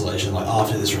Isolation, like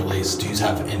after this release, do you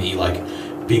have any like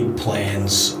big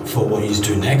plans for what you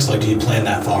do next? Like, do you plan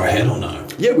that far ahead or no?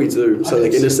 Yeah, we do. So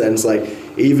like in a sense, like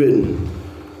even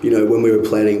when we were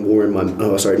planning not War in My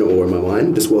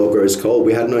Mind, This World Grows Cold,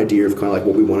 we had an idea of kind of like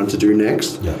what we wanted to do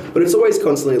next. Yeah. But it's always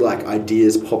constantly like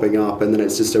ideas popping up, and then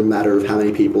it's just a matter of how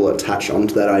many people attach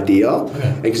onto that idea.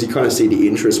 Okay. Because you kind of see the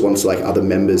interest once like other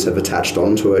members have attached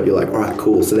onto it. You're like, all right,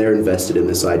 cool. So they're invested in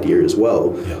this idea as well,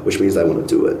 which means they want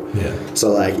to do it. Yeah. So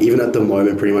like even at the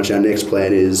moment, pretty much our next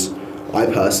plan is, I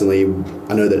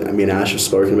know that me and Ash have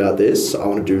spoken about this. I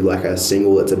want to do like a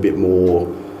single that's a bit more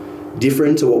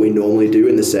different to what we normally do,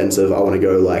 in the sense of I want to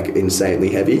go like insanely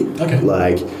heavy. Okay.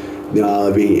 Like,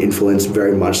 being influenced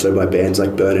very much so by bands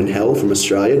like Burn in Hell from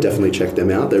Australia. Definitely check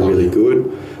them out. They're really good.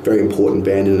 Very important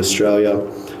band in Australia.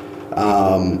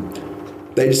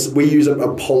 We use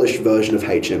a polished version of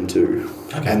HM2.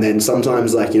 Okay. And then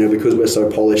sometimes, like, because we're so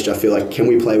polished, I feel like, can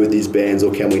we play with these bands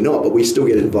or can we not? But we still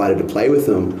get invited to play with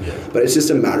them. Yeah. But it's just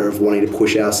a matter of wanting to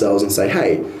push ourselves and say,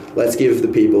 hey, let's give the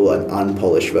people an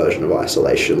unpolished version of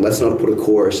Isolation. Let's not put a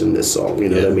chorus in this song, you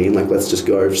know what I mean? Like, let's just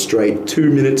go straight 2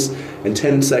 minutes and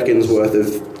 10 seconds worth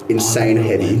of insane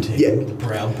heavy. Yeah.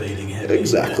 Browbeating heavy.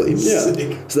 Exactly. Yeah.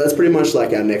 So that's pretty much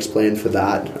like our next plan for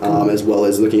that, as well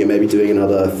as looking at maybe doing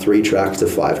another 3-track to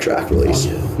 5-track release.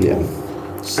 Yeah.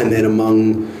 And then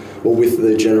with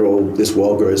the general This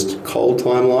World Grows Cold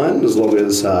timeline, as long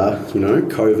as,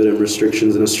 COVID and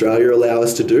restrictions in Australia allow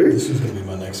us to do. This is going to be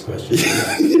my next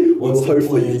question. We'll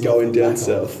hopefully be going down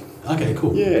south. Okay,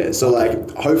 cool. Yeah, so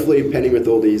hopefully, pending with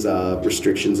all these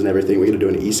restrictions and everything, we're going to do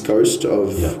an East Coast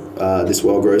of This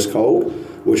World Grows Cold,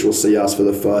 which will see us for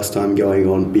the first time going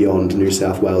on beyond New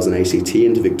South Wales and ACT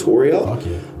into Victoria. Fuck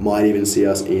yeah. Might even see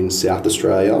us in South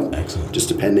Australia. Excellent. Just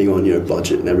depending on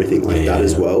budget and everything like that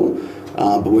as well.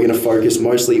 But we're going to focus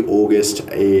mostly August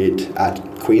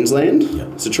at Queensland.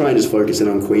 Yep. So try and just focus in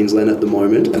on Queensland at the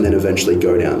moment, and then eventually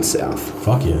go down south.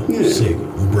 Fuck yeah. Sick.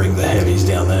 Bring the heavies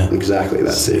down there. Exactly,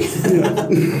 that's sick.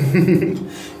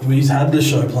 We had the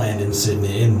show planned in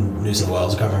Sydney, in New South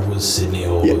Wales. I can't remember if it was Sydney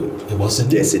or... It was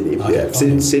Sydney? Yeah, Sydney. Okay,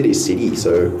 Sydney City,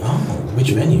 so... Oh, which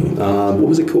venue? What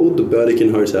was it called? The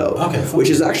Burdekin Hotel. Okay, which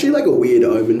is actually like a weird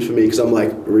omen for me, because I'm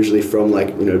like originally from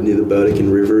near the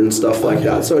Burdekin River and stuff like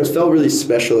that. So it felt really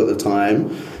special at the time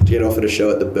to get offered a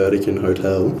show at the Burdekin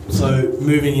Hotel. So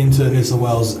moving into New South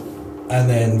Wales and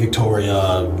then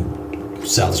Victoria,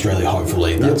 South Australia,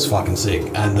 hopefully, that's fucking sick.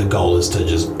 And the goal is to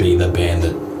just be the band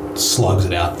that slugs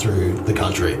it out through the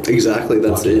country. Exactly,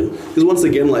 that's it. Because once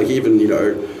again, even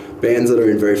bands that are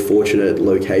in very fortunate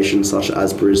locations such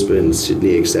as Brisbane,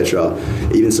 Sydney, etc.,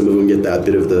 even some of them get that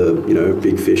bit of the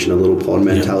big fish in a little pond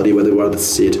mentality where they want to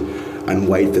sit and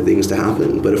wait for things to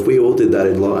happen. But if we all did that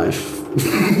in life,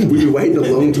 we'd be waiting a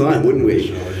long time, wouldn't we?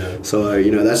 Sure, yeah. So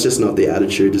that's just not the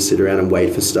attitude to sit around and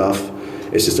wait for stuff.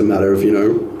 It's just a matter of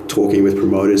talking with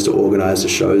promoters to organise the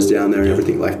shows down there and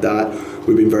everything like that.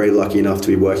 We've been very lucky enough to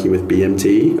be working with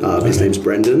BMT. His name's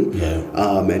Brendan.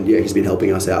 And he's been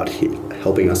helping us out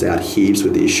heaps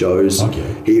with these shows.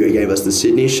 He gave us the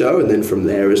Sydney show, and then from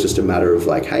there it's just a matter of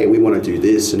hey, we want to do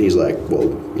this, and he's like,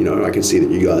 well, I can see that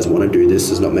you guys want to do this.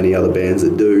 There's not many other bands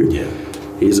that do.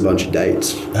 Here's a bunch of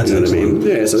dates. That's what I mean?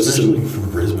 Yeah, so especially from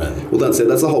Brisbane. Well, that's it.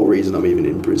 That's the whole reason I'm even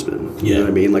in Brisbane. You know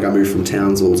what I mean? I moved from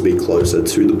Townsville to be closer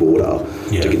to the border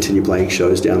to continue playing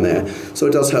shows down there. So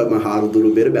it does hurt my heart a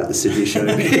little bit about the Sydney show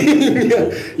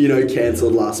being,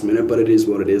 cancelled last minute, but it is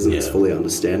what it is, and it's fully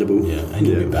understandable. Yeah, and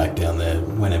you'll be back down there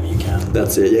whenever you can.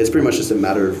 That's it. Yeah, it's pretty much just a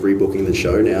matter of rebooking the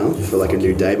show now for a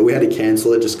new day. But we had to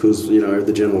cancel it just because,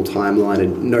 the general timeline,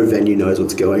 and no venue knows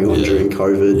what's going on during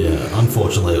COVID. Yeah,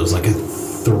 unfortunately, it was a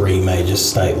 3 major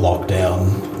state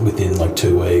lockdown within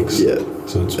 2 weeks. Yeah.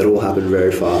 So it all happened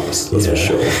very fast, that's for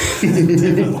sure.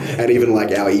 And even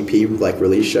our EP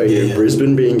release show here in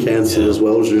Brisbane being cancelled as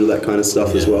well due to that kind of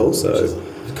stuff as well. So it's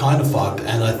kind of fucked,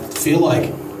 and I feel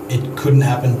like it couldn't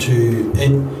happen to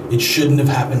it shouldn't have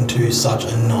happened to such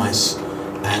a nice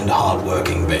and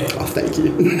hard-working band. Oh, thank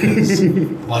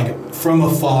you. From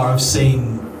afar, I've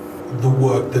seen the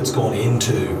work that's gone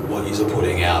into what you're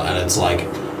putting out, and it's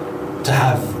to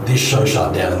have this show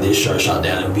shut down and this show shut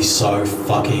down, it would be so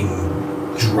fucking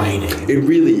draining. It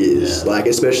really is.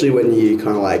 Especially when you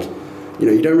kind of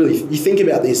you don't really, you think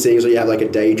about these things where you have a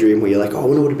daydream where you're I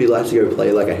wonder what it'd be like to go play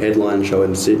a headline show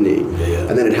in Sydney.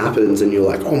 And then it happens and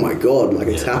you're oh my God,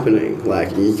 it's happening.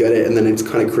 You get it, and then it's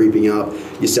kind of creeping up,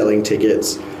 you're selling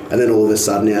tickets, and then all of a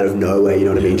sudden out of nowhere, you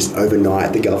know what I mean, just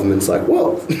overnight the government's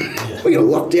well, we're going to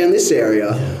lock down this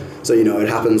area. So, it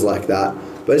happens like that.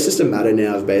 But it's just a matter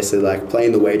now of basically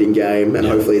playing the waiting game, and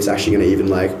hopefully it's actually going to even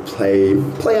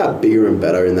play out bigger and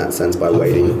better in that sense by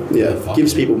waiting.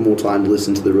 Gives people more time to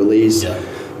listen to the release.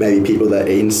 Maybe people that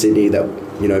are in Sydney that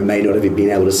you know, may not have been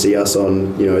able to see us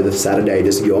on, you know, the Saturday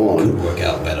just gone. Could work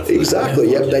out better for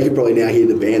Exactly, them. They could probably now hear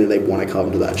the band and they want to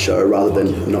come to that show rather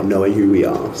than not knowing who we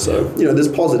are. So, you know, there's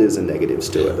positives and negatives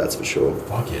to it, that's for sure.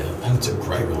 Fuck yeah. And it's a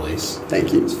great release.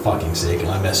 Thank you. It's fucking sick. And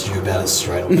I messaged you about it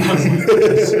straight away.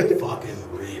 It's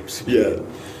fucking rips. Yeah.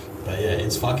 But yeah,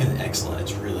 it's fucking excellent.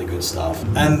 It's really good stuff.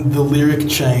 And the lyric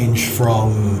change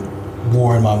from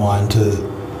War in My Mind to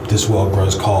This World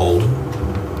Grows Cold,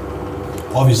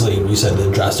 obviously you said the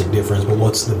drastic difference, but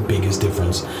what's the biggest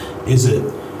difference? Is it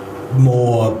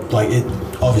more like it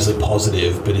obviously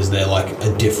positive, but is there like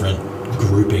a different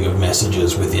grouping of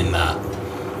messages within that?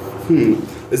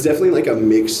 There's definitely like a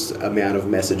mixed amount of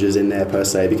messages in there per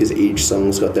se, because each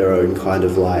song's got their own kind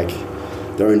of like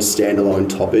their own standalone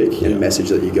topic and message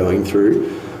that you're going through.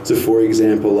 So for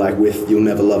example, like with You'll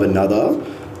Never Love Another,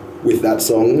 with that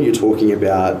song you're talking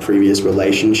about previous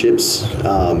relationships,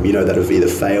 you know, that have either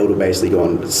failed or basically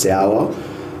gone sour.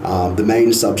 The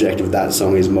main subject of that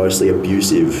song is mostly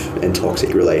abusive and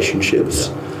toxic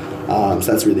relationships. So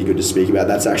that's really good to speak about.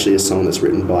 That's actually a song that's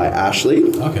written by Ashley.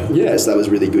 Okay. Yeah, so that was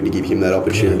really good to give him that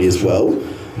opportunity as well.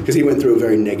 Because he went through a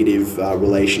very negative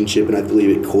relationship, and I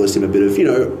believe it caused him a bit of, you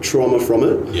know, trauma from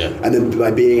it. Yeah. And then by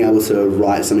being able to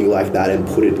write something like that and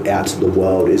put it out to the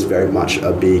world is very much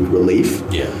a big relief.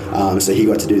 Yeah. So he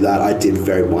got to do that. I did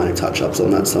very minor touch-ups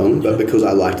on that song, but because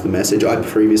I liked the message, I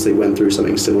previously went through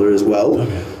something similar as well.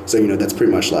 Okay. So, you know, that's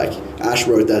pretty much like Ash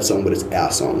wrote that song, but it's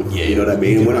our song. Yeah, you know what I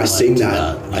mean? And when I sing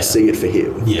that, I sing it for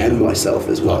him and myself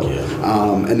as well.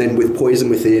 And then with Poison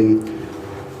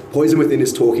Within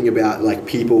is talking about like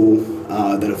people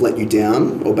that have let you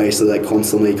down, or basically like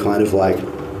constantly kind of like,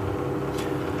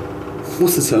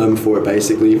 what's the term for it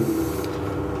basically?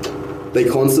 They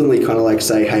constantly kind of like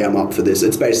say, hey, I'm up for this.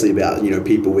 It's basically about, you know,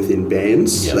 people within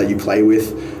bands that you play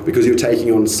with, because you're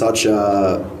taking on such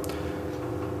a...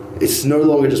 It's no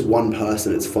longer just one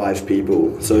person, it's 5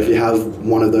 people. So if you have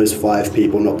one of those 5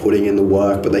 people not putting in the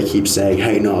work, but they keep saying,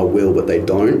 hey, no, I will, but they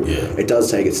don't, it does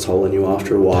take its toll on you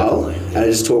after a while. And it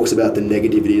just talks about the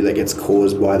negativity that gets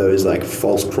caused by those like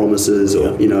false promises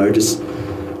or, you know, just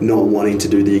not wanting to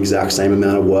do the exact same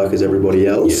amount of work as everybody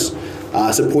else.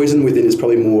 So Poison Within is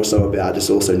probably more so about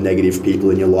just also negative people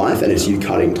in your life, and it's you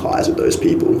cutting ties with those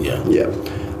people.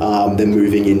 Then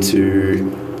moving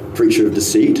into Preacher of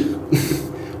Deceit.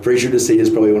 Preacher of Deceit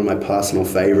is probably one of my personal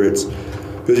favourites,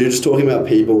 because you're just talking about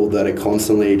people that are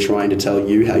constantly trying to tell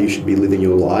you how you should be living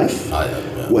your life.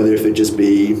 Whether if it just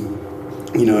be,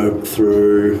 you know,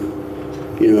 through,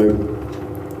 you know,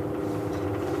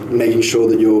 making sure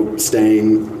that you're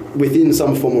staying within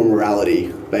some form of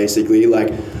morality, basically.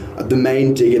 Like, the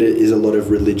main dig at it is a lot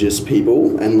of religious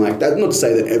people, and like that, not to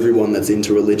say that everyone that's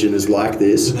into religion is like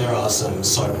this. There are some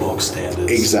soapbox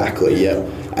standards. Exactly,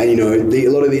 and you know, a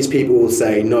lot of these people will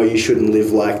say, no, you shouldn't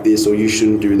live like this, or you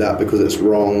shouldn't do that because it's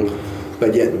wrong,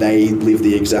 but yet they live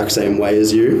the exact same way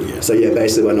as you. So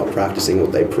basically we're not practicing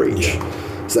what they preach.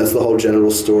 So that's the whole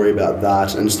general story about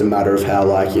that, and just a matter of how,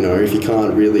 like, you know, if you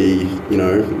can't really, you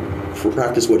know,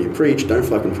 practice what you preach, don't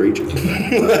fucking preach it.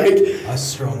 Like, I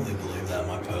strongly believe that in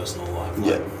my personal life.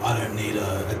 Like, I don't need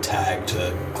a tag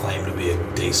to claim to be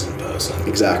a decent person.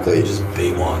 Exactly. I can just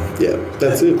be one.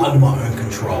 That's it. Under my own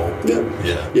control.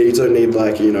 You don't need,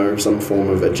 like, you know, some form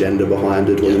of agenda behind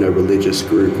it, or, you know, religious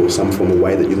group, or some form of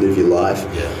way that you live your life.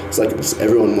 It's like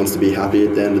everyone wants to be happy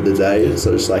at the end of the day,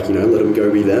 so it's like, you know, let them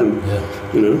go be them.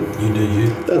 You know? You do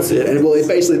you. That's it. And well,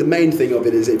 basically the main thing of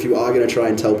it is, if you are going to try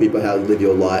and tell people how to live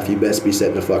your life, you best be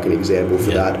setting a fucking example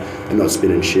for that, and not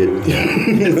spinning shit.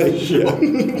 For sure.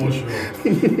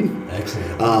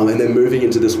 Excellent. And then moving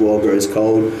into This World Grows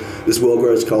Cold. This World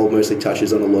Grows Cold mostly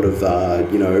touches on a lot of,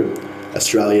 you know,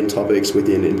 Australian topics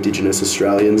within Indigenous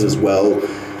Australians as well,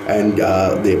 and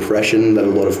the oppression that a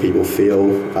lot of people feel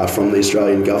from the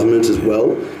Australian government as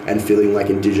well, and feeling like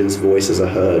Indigenous voices are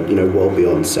heard, you know, well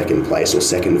beyond second place or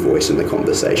second voice in the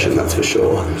conversation. That's for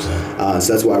sure.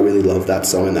 So that's why I really love that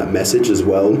song and that message as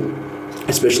well,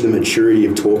 especially the maturity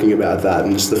of talking about that,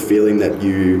 and just the feeling that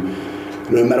you,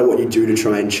 no matter what you do to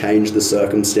try and change the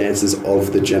circumstances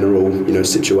of the general, you know,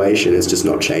 situation, it's just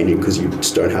not changing because you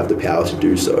just don't have the power to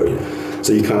do so.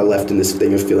 So you're kind of left in this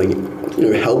thing of feeling,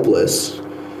 you know, helpless,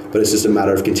 but it's just a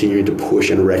matter of continuing to push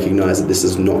and recognize that this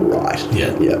is not right.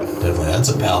 Definitely. That's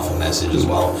a powerful message as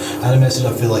well, and a message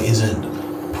I feel like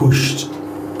isn't pushed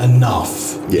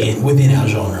enough within our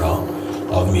genre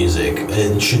of music.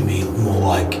 It should be more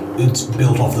like it's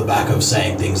built off the back of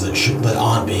saying things that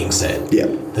aren't being said,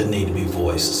 that need to be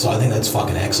voiced. So I think that's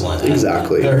fucking excellent.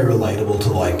 Exactly. Very relatable to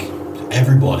like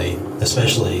everybody,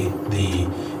 especially the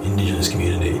Indigenous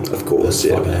community. Of course,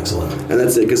 that's fucking excellent. And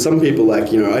that's it, because some people,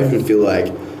 like, you know, I even feel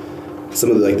like some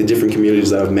of the, like, the different communities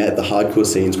that I've met, the hardcore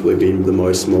scene's probably been the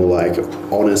most more like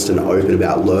honest and open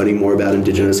about learning more about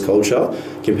Indigenous culture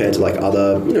compared to like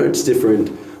other, you know, just different,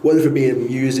 whether it be in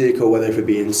music or whether it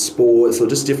be in sports or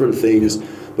just different things.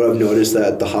 But I've noticed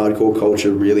that the hardcore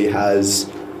culture really has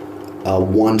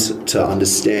want to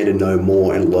understand and know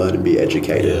more and learn and be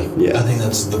educated. Yeah. I think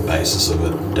that's the basis of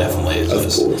it, definitely.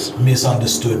 It's just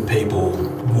misunderstood people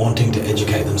wanting to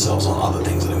educate themselves on other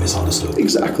things that are misunderstood.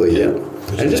 Exactly, yeah.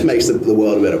 And it just makes the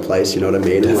world a better place, you know what I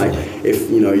mean? Definitely. And like, if,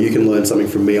 you know, you can learn something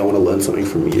from me, I want to learn something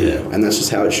from you. Yeah. And that's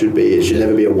just how it should be. It should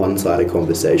never be a one-sided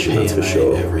conversation, that's for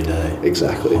sure. Every day.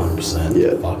 Exactly. 100%.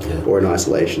 Yeah. Fuck yeah. Or in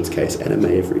isolation's case, anime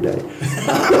every day.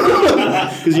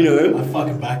 Because, you know... I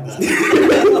fucking back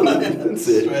that. That's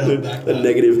it. A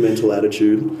negative mental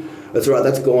attitude. That's right,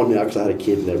 that's gone now because I had a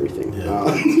kid and everything. Yeah.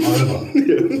 Over.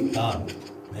 Yeah. Done.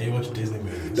 Now you watch Disney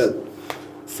movies.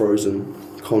 Frozen.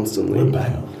 Constantly. What a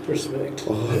banger. Respect.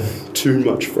 Oh, yeah. Too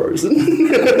much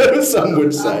Frozen. Some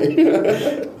would say.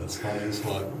 That's funny as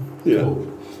fuck. Yeah.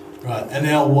 Cool. Right, and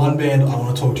now one band I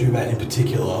want to talk to you about in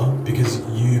particular because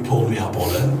you pulled me up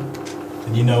on it,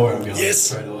 and you know where I'm going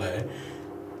straight away.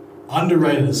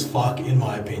 Underrated as fuck, in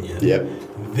my opinion. Yep.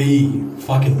 The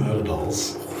fucking Murder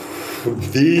Dolls.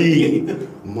 The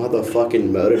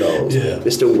motherfucking Murder Dolls. Yeah.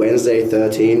 Mr. Wednesday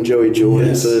 13, Joey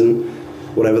Jordison,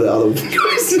 whatever the other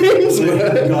guy's names were.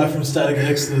 The guy from Static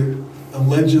X that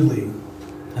allegedly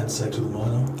had sex with a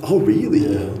minor. Oh, really?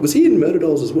 Yeah. Was he in Murder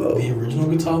Dolls as well? The original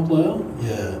guitar player?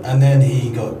 Yeah. And then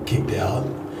he got kicked out,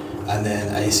 and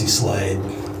then AC Slade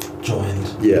joined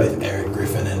with Eric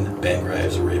Griffin and Ben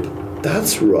Graves, RIP.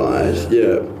 That's right.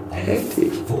 Yeah.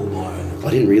 Hectic. Full blown. I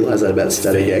didn't realise that about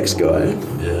Static X guy.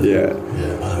 Yeah.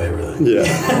 I know everything. Yeah.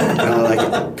 And I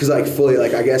like, because like fully,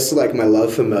 like I guess like my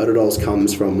love for Murder Dolls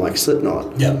comes from like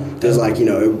Slipknot. Yeah. There's like, you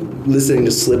know, listening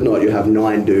to Slipknot, you have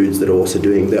 9 dudes that are also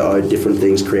doing their own different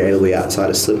things creatively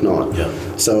outside of Slipknot.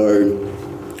 Yeah. So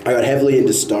I got heavily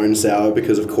into Stone Sour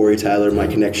because of Corey Taylor and my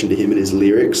connection to him and his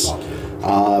lyrics.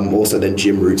 Also then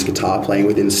Jim Root's guitar playing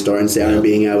within Stone Sour and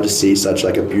being able to see such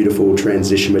like a beautiful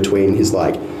transition between his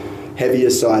like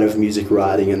heavier side of music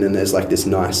writing and then there's like this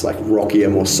nice like rockier,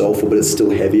 more soulful, but it's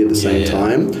still heavy at the same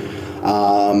time.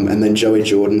 And then Joey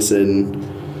Jordison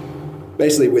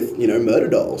basically with, you know, Murder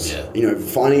Dolls. You know,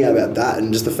 finding out about that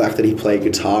and just the fact that he played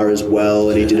guitar as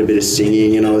well and he did a bit of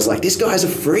singing and I was like, this guy's a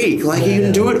freak, like he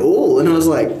can do it all. And I was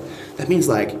like, that means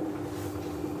like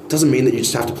doesn't mean that you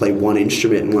just have to play one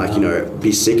instrument and like, you know,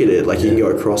 be sick at it. Like you can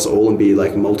go across all and be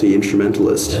like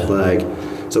multi-instrumentalist. Like,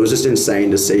 so it was just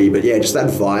insane to see. But yeah, just that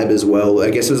vibe as well. I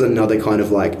guess it was another kind of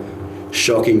like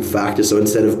shocking factor. So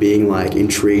instead of being like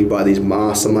intrigued by these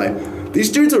masks, I'm like,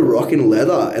 these dudes are rocking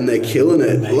leather and they're killing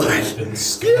it. Like and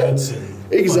skirts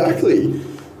and exactly.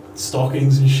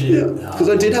 Stockings and shit. Yeah, because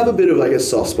I did have a bit of like a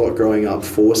soft spot growing up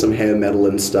for some hair metal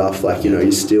and stuff. Like, you know,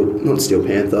 not Steel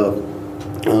Panther.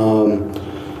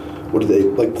 What are they,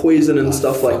 like Poison and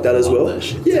stuff like that as well?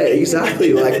 Yeah,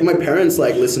 exactly. Like my parents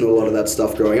like listened to a lot of that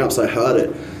stuff growing up, so I heard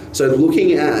it. So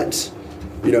looking at,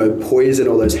 you know, Poison,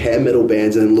 all those hair metal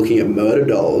bands, and then looking at Murder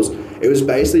Dolls, it was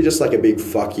basically just like a big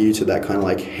fuck you to that kind of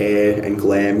like hair and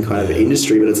glam kind of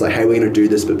industry. But it's like, hey, we're going to do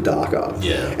this but darker.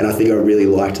 Yeah. And I think I really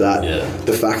liked that. Yeah.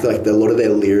 The fact that like a lot of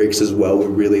their lyrics as well were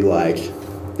really like,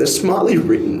 they're smartly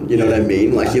written. You know what I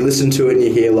mean? Like you listen to it and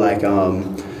you hear like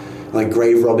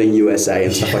Grave Robbing USA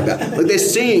and stuff like that. Like they're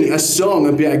singing a song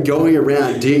about going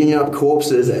around digging up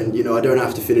corpses and, you know, I don't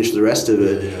have to finish the rest of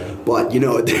it. But, you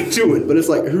know what they're doing. But it's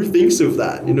like, who thinks of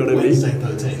that? You know what I mean? Wednesday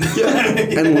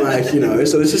 13. And like, you know,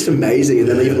 so it's just amazing. And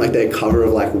then even like their cover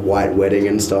of like White Wedding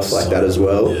and stuff like that as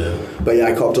well. Yeah. But yeah,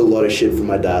 I copped a lot of shit from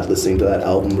my dad listening to that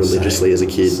album religiously as a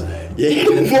kid.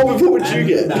 Yeah. what would you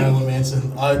get? Marilyn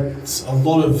Manson. A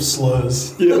lot of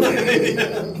slurs.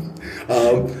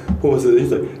 What was it?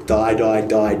 He's like,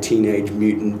 die, Teenage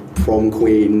Mutant Prom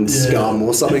Queen Scum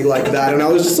or something like that. And I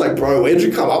was just like, bro, where'd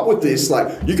you come up with this?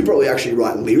 Like, you could probably actually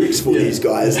write lyrics for these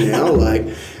guys now. Like,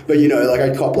 but you know, like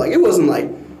I cop, like, he wasn't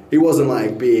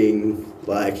like being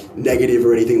like negative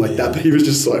or anything like that, but he was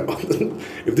just like,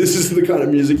 if this is the kind of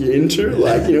music you're into,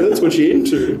 like, you know, that's what you're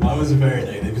into. I was very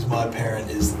negative because my parent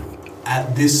is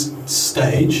at this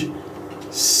stage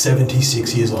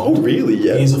 76 years old. Oh, really?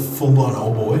 Yeah. He's a full-blown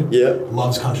old boy. Yeah.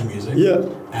 Loves country music. Yeah.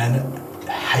 And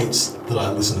hates that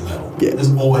I listen to metal. Yeah.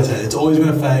 There's always had. It's always been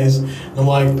a phase. And I'm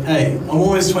like, hey, I'm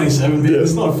almost 27, man.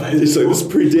 It's not a phase. It's like, this is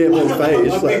pretty damn on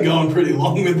phase. I've been going pretty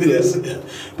long with this. Yeah.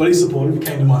 But he's supportive. He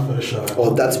came to my first show.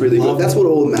 Oh, that's really good. That's what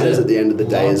all matters at the end of the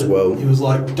day as well. He was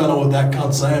like, don't know what that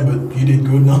cunt's saying, but you did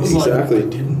good. And I was like, I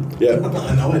didn't. Yeah.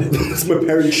 I know it is. It's my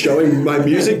parents showing my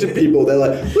music to people. They're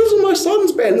like, this is my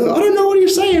son's band. Like, I don't know what you're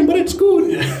saying, but it's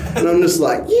good. Yeah. And I'm just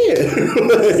like,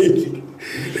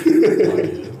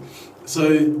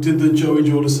 So did the Joey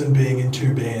Jordison being in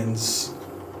two bands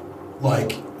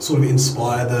like sort of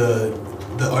inspire the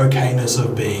okayness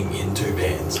of being in two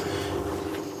bands?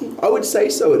 I would say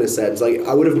so in a sense. Like,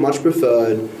 I would have much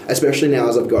preferred, especially now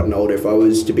as I've gotten older, if I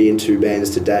was to be in two bands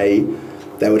today,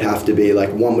 they would have to be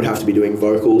like, one would have to be doing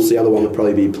vocals, the other one would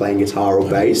probably be playing guitar or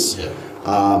bass. Yeah.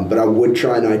 But I would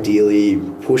try and ideally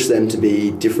push them to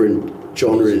be different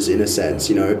genres in a sense,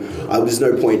 you know. There's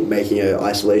no point making an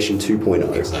Isolation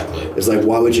 2.0. Exactly. It's like,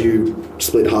 why would you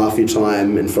split half your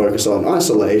time and focus on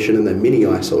Isolation and then mini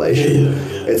Isolation?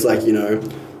 Yeah. It's like, you know,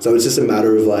 so it's just a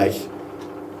matter of like,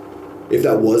 if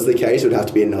that was the case, it would have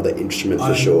to be another instrument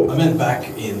for sure. I meant back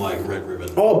in like Red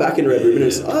Ribbon. Oh, back in Red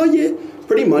Ribbon.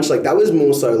 Pretty much. Like, that was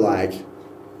more so like,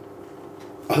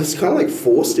 I was kind of like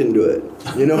forced into it.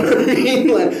 You know what I mean?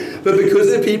 Like, but because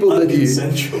of the people that that's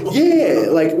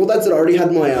it. I already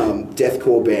had my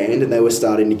deathcore band, and they were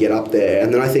starting to get up there.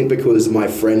 And then I think because my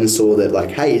friends saw that,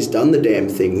 like, hey, he's done the damn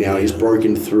thing now. He's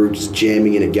broken through just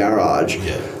jamming in a garage.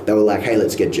 Yeah. They were like, hey,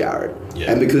 let's get Jared.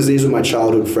 Yeah. And because these were my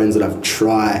childhood friends that I've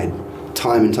tried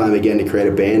time and time again to create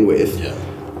a band with. Yeah.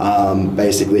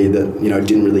 Basically that, you know,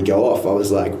 didn't really go off. I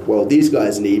was like, well, these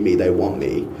guys need me, they want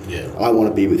me. Yeah. I want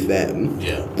to be with them.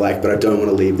 Yeah. Like, but I don't want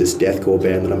to leave this deathcore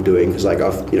band that I'm doing because, like,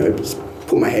 I've, you know, just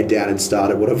put my head down and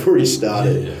started what I've already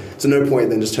started. Yeah. So no point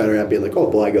then just turn around and be like,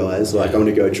 oh, bye guys, like, I'm going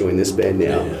to go join this band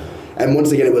now. Yeah. And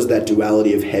once again, it was that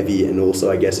duality of heavy and also,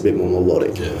 I guess, a bit more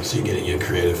melodic. Yeah, so you're getting your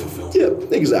creative fulfillment.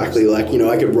 Yeah, exactly. Like, you know,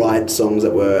 I could write songs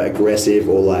that were aggressive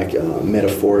or, like,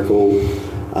 metaphorical,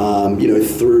 you know,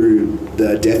 through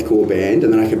the deathcore band,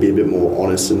 and then I could be a bit more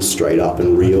honest and straight up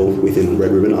and real within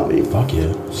Red Ribbon Army. Fuck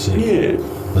yeah. Sick. Yeah.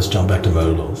 Let's jump back to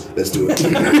Murder Dolls. Let's do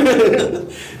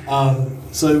it.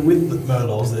 So with the Murder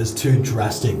Dolls, there's two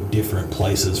drastic different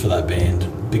places for that band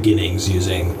beginnings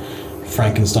using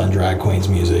Frankenstein Drag Queens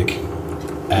music,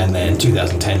 and then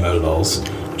 2010 Murder Dolls,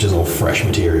 which is all fresh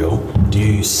material. Do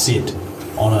you sit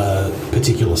on a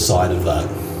particular side of that?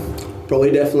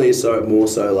 Probably definitely more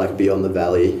so like Beyond the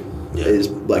Valley is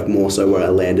like more so where I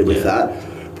landed with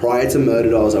that. Prior to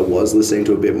Murder Dolls, I was listening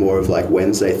to a bit more of like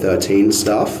Wednesday 13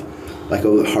 stuff, like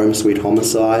Home Sweet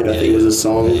Homicide, I think was a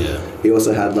song. Yeah. He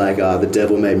also had like The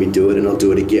Devil Made Me Do It and I'll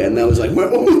Do It Again. That was like my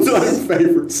all-time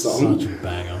favourite song. Such a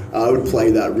banger. I would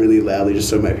play that really loudly just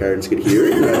so my parents could hear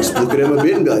it. And I'd just look at him a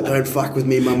bit and be like, don't fuck with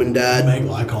me, mum and dad.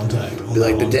 Make eye contact. Be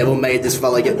like, the devil made this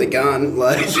fella get the gun.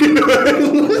 Like, you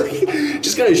know,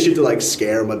 just kind of shit to like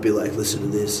scare him. I'd be like, listen to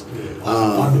this. Yeah,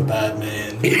 I'm a bad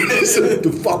man. So,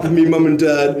 fuck with me, mum and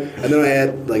dad. And then I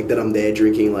had like, then I'm there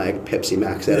drinking like Pepsi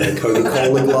Max out of a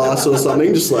Coca-Cola glass or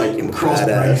something. Just like, I'm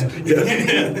badass.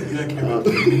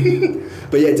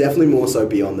 But yeah, definitely more so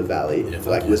Beyond the Valley.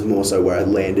 Was more so where I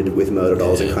landed with Murder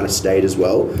Dolls and kind of stayed as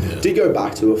well. Yeah. Did go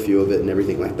back to a few of it and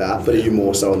everything like that, but are you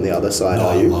more so on the other side,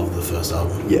 are you? I love the first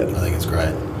album. Yeah. I think it's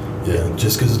great. Yeah,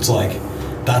 just because it's like,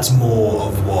 that's more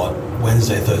of what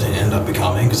Wednesday 13 ended up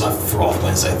becoming, because I frothed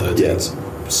Wednesday 13's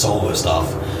solo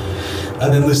stuff.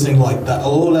 And then listening to like that, a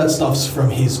lot of that stuff's from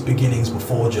his beginnings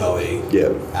before Joey. Yeah.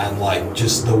 And like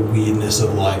just the weirdness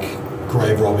of like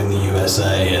Grave Robbing the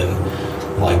USA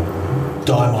and like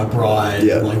Die My Bride,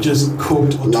 like just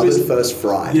cooked. Love It First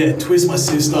Fried. Yeah, Twist My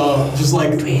Sister, just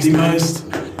like the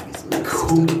most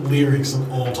cooked lyrics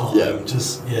of all time. Yeah.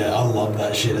 Just, I love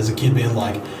that shit. As a kid being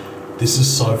like, this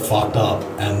is so fucked up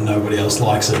and nobody else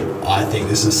likes it. I think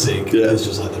this is sick. Yeah. It's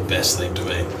just like the best thing to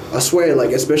me. I swear, like,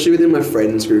 especially within my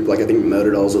friends group, like I think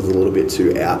Murder Dolls was a little bit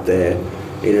too out there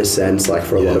in a sense, like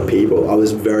for a lot of people. I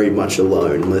was very much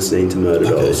alone listening to Murder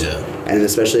Dolls. And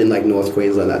especially in like North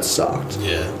Queensland, that sucked.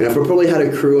 Yeah. And if I probably had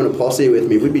a crew and a posse with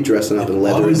me, we'd be dressing up in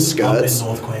leather and skirts. In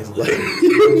North Queensland. Like,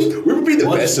 we would be the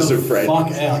bestest of friends.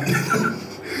 Fuck out.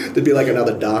 There'd be like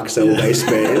another Dark Cell-based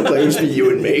band. Like, it would just be you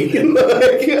and me.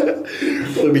 Like,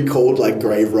 it would be called like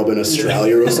Grave Robbing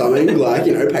Australia or something. Like,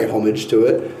 you know, pay homage to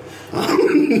it.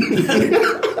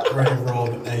 Grave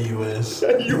Rob AUS.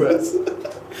 AUS.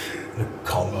 A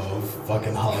combo of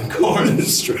fucking hardcore and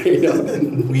straight up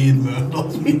weird Murder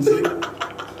Dolls music.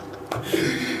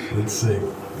 Let's see.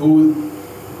 Well,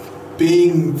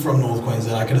 being from North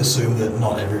Queensland, I can assume that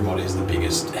not everybody's the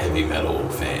biggest heavy metal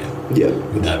fan. Yeah.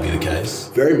 Would that be the case?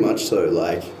 Very much so.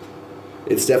 Like,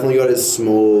 it's definitely got a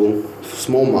small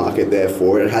market there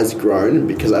for it. It has grown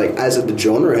because, like, as the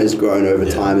genre has grown over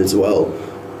time as well.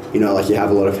 You know, like, you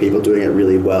have a lot of people doing it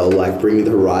really well. Like, Bring Me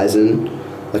the Horizon.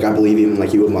 Like, I believe even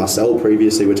like you and Marcel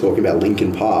previously were talking about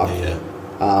Linkin Park.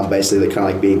 Basically, kind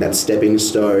of like being that stepping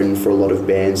stone for a lot of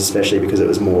bands, especially because it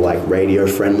was more like radio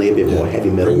friendly, a bit more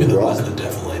heavy metal rock. Are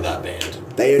definitely that band.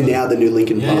 They are now the new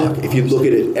Linkin Park. If you look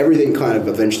at it, everything kind of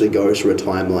eventually goes through a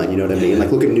timeline, you know what I mean? Like,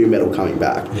 look at new metal coming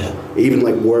back. Even,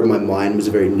 like, War of My Mind was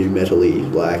very new metal-y,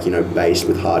 like, you know, based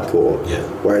with hardcore.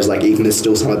 Whereas, like, even there's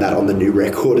still some of that on the new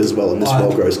record as well, and This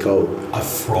World Grows Cold. I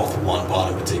froth one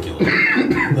part in particular.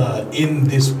 In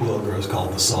This World Grows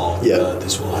Cold, the song,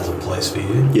 This World Has a Place for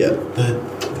You. The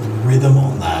rhythm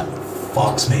on that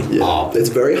fucks me up. It's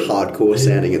very hardcore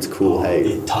sounding. It's cool, hey?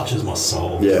 It touches my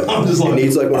soul. I'm just like... It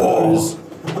needs, like, one of those...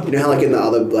 You know how, like, in the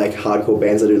other, like, hardcore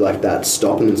bands, they do, like, that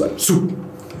stop and it's like, swoop,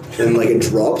 and, like, it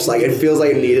drops. Like, it feels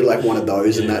like it needed, like, one of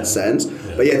those in that sense.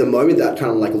 But, the moment that kind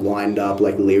of, like, lined up,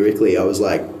 like, lyrically, I was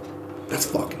like, that's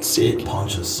fucking sick. It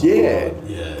punches so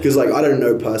hard. Because, like, I don't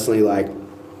know personally, like,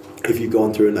 if you've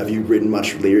gone through and have you written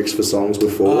much lyrics for songs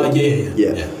before?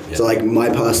 Yeah. So, like, my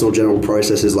personal general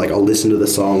process is, like, I'll listen to the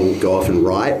song, go off and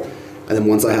write. And then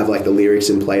once I have, like, the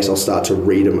lyrics in place, I'll start to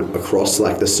read them across,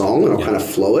 like, the song and I'll kind of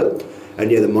flow it. And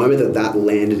the moment that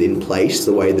landed in place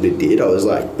the way that it did, I was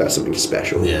like, that's something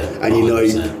special. And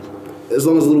 100%. As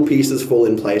long as little pieces fall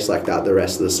in place like that, the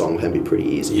rest of the song can be pretty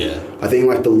easy. I think,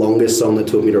 like, the longest song that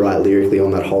took me to write lyrically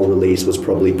on that whole release was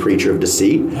probably Preacher of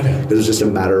Deceit. It was just a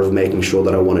matter of making sure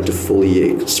that I wanted to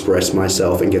fully express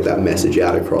myself and get that message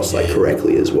out across, like,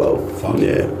 correctly as well.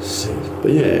 Sick.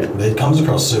 But it comes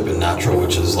across super natural,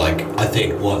 which is, like, I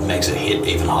think what makes it hit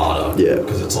even harder.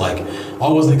 Because it's like, I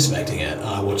wasn't expecting it.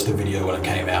 I watched the video when it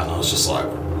came out and I was just like,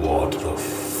 what the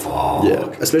fuck?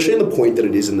 Especially in the point that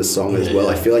it is in the song as well.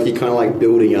 I feel like you're kind of like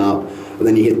building up and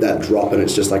then you hit that drop and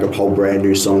it's just like a whole brand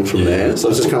new song from there. So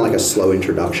it's just kind of like a slow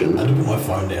introduction. I had to put my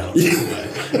phone down.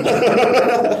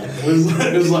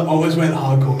 It was like almost when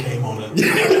hardcore came on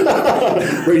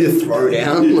it. Ready to throw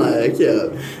down, like,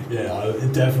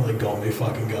 it definitely got me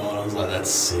fucking going. I was like,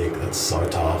 that's sick, that's so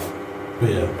tough. But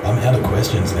I'm out of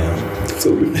questions now. It's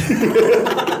all good.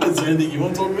 Is there anything you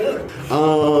want to talk about?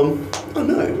 Oh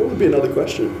no, what would be another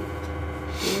question?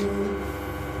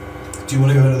 Do you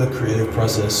want to go to the creative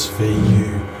process for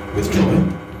you with Troy?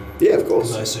 Yeah, of course.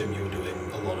 Because I assume you were doing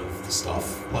a lot of the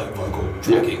stuff, like vocal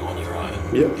tracking on your own.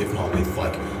 If not with,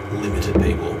 like, limited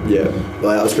people.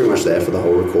 Well, I was pretty much there for the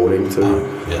whole recording too.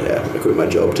 I quit my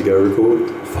job to go record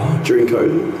during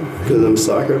COVID because I'm a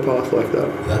psychopath like that.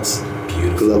 That's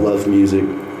beautiful. Because I love music.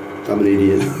 I'm an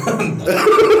idiot.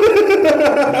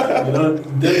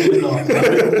 Definitely not.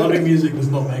 Loving music does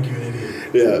not make you an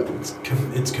idiot.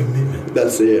 It's commitment.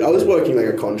 That's it. I was working like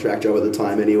a contract job at the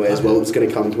time anyway as well. It was going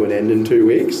to come to an end in 2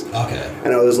 weeks.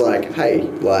 And I was like, hey,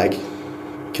 like,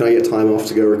 can I get time off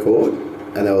to go record?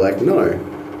 And they were like, no.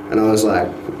 And I was like,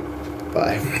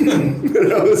 bye.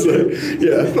 And I was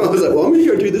like, well, I'm going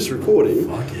to go do this recording.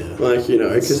 Like, you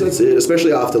know, because that's it.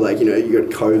 Especially after, like, you know, you got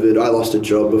COVID. I lost a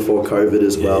job before COVID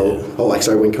as well.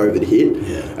 When COVID hit.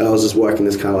 And I was just working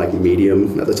this kind of like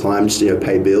medium at the time, just, you know,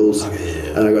 pay bills.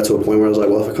 And I got to a point where I was like,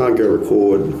 well, if I can't go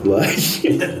record, like,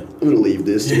 I'm going to leave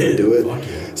this to go do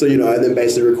it. So, you know, and then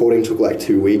basically recording took like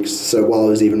 2 weeks. So while I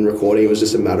was even recording, it was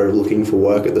just a matter of looking for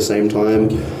work at the same time.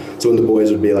 So when the boys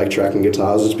would be like tracking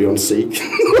guitars, I'd just be on Seek,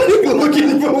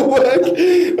 looking for work.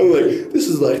 I'm like, this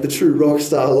is like the true rock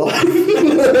star life.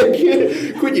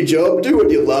 Like, quit your job, do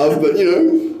what you love, but, you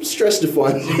know, stress to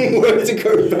find some work to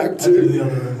go back to. In the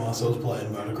other room, Marcel's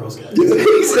playing motocross games.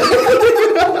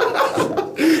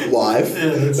 Live.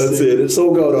 That's it. It's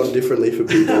all going on differently for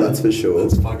people, that's for sure.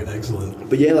 That's fucking excellent.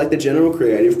 But yeah, like the general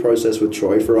creative process with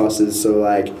Troy for us is so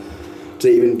like, to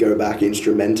even go back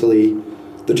instrumentally,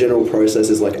 the general process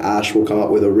is like Ash will come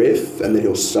up with a riff and then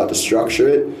he'll start to structure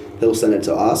it. He'll send it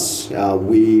to us.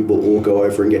 We will all go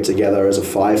over and get together as a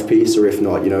 5-piece, or if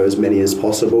not, you know, as many as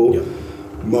possible.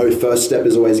 My first step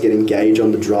is always getting Gage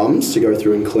on the drums to go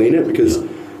through and clean it because,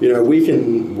 you know, we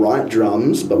can write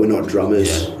drums, but we're not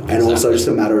drummers. And also just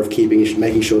a matter of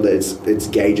making sure that it's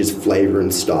Gage's flavor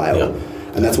and style.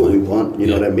 And that's what we want, you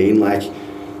know what I mean? Like,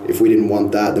 if we didn't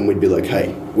want that, then we'd be like,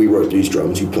 hey, we wrote these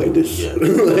drums, you played this.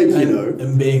 Like, you know.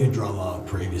 And being a drummer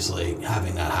previously,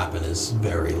 having that happen is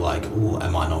very like, ooh,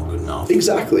 am I not good enough?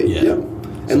 Exactly,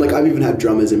 And like, I've even had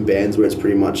drummers in bands where it's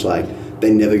pretty much like,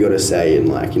 they never got a say in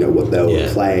like, you know, what they were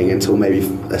playing until maybe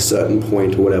a certain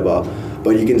point or whatever.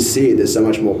 But you can see there's so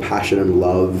much more passion and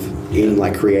love in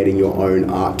like creating your own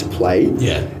art to play.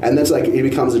 And that's like, it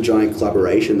becomes a giant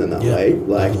collaboration then that way.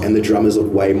 Like, and the drummers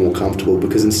look way more comfortable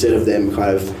because instead of them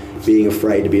kind of being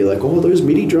afraid to be like, oh, those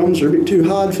MIDI drums are a bit too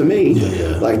hard for me.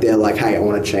 Like, they're like, hey, I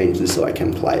want to change this so I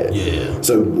can play it.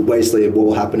 So basically what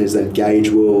will happen is that Ash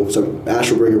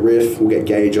will bring a riff, we'll get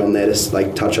Gage on there to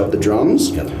like touch up the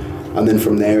drums. And then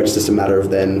from there, it's just a matter of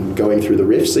then going through the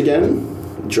riffs again.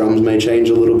 Drums may change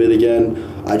a little bit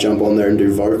again. I jump on there and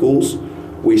do vocals.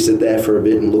 We sit there for a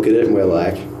bit and look at it, and we're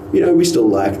like, we still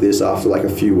like this after like a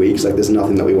few weeks. Like, there's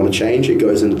nothing that we want to change. It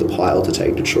goes into the pile to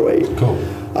take to Troy. Cool.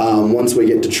 Once we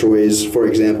get to Troy's, for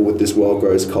example, with This World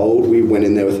Grows Cold, we went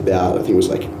in there with about, I think it was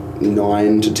like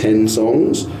 9 to 10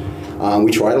 songs.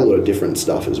 We tried a lot of different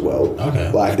stuff as well.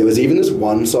 Okay. Like, there was even this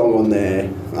one song on there,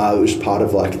 it was part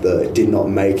of like the Did Not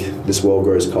Make This World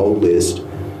Grows Cold list.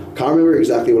 Can't remember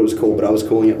exactly what it was called, but I was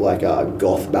calling it like a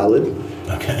goth ballad.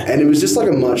 Okay. And it was just like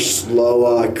a much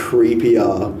slower,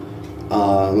 creepier,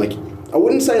 like, I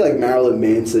wouldn't say like Marilyn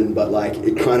Manson, but like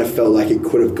it kind of felt like it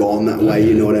could have gone that way,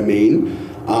 you know what I mean?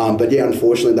 But yeah,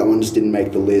 unfortunately that one just didn't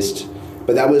make the list.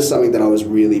 But that was something that I was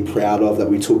really proud of that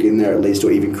we took in there at least,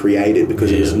 or even created,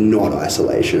 because it was not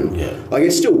Isolation. Yeah. Like,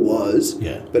 it still was,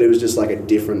 yeah, but it was just like a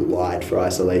different light for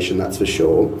Isolation, that's for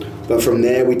sure. But from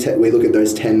there, we look at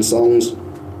those 10 songs.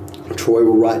 Troy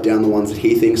will write down the ones that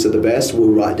he thinks are the best. We'll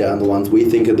write down the ones we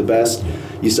think are the best. Yeah.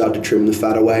 You start to trim the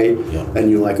fat away,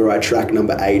 and you're like, all right, track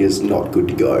number 8 is not good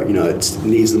to go. It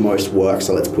needs the most work,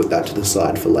 so let's put that to the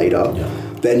side for later. Yeah.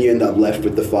 Then you end up left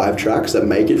with the 5 tracks that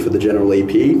make it for the general EP,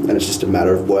 and it's just a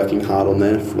matter of working hard on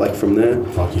there, like from there.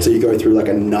 Yeah. So you go through like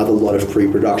another lot of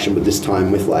pre-production, but this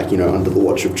time with like, under the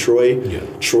watch of Troy. Yeah.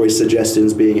 Troy's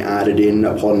suggestions being added in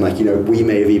upon like, we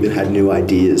may have even had new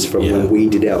ideas from when we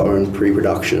did our own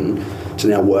pre-production to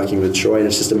now working with Troy, and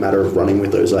it's just a matter of running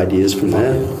with those ideas from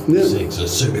there. Yeah. So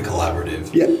super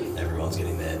collaborative. Yeah. Everyone's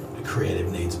getting their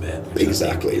creative needs met. Which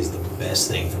Exactly. I think is the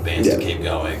best thing for bands to keep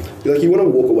going. Like, you want to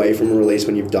walk away from a release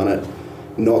when you've done it,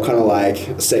 not kind of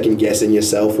like second guessing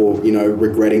yourself, or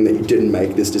regretting that you didn't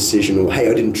make this decision, or hey,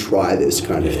 I didn't try this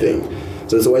kind of thing.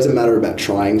 So it's always a matter about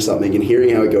trying something and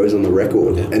hearing how it goes on the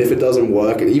record. Yeah. And if it doesn't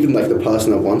work, and even like the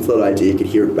person that wants that idea could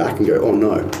hear it back and go, oh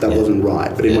no, that wasn't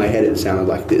right. But in my head it sounded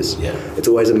like this. Yeah. It's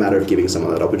always a matter of giving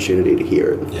someone that opportunity to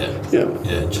hear it.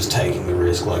 Yeah, just taking the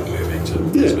risk, like moving to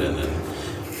Brisbane and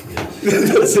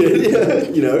that's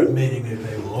it, meeting new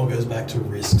people. All goes back to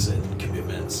risks and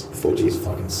commitments. Which is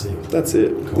fucking sick. That's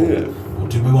it. Cool. Yeah. Well,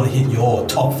 do we want to hit your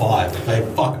top 5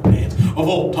 favorite fucking bands of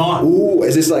all time? Ooh,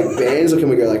 is this like bands, or can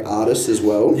we go like artists as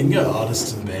well? You can go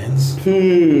artists and bands.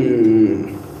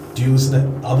 Do you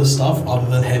listen to other stuff other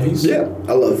than heavies? Yeah,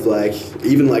 I love like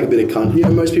even like a bit of country.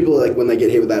 Most people like when they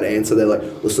get hit with that answer, they're like,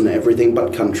 listen to everything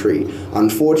but country.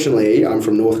 Unfortunately, I'm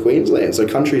from North Queensland, so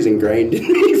country's ingrained in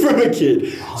me from a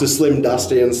kid. So Slim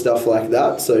Dusty and stuff like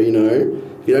that. So if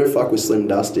you don't fuck with Slim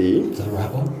Dusty. Is that a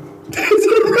rapper?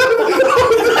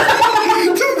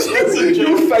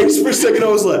 Your face for a second, I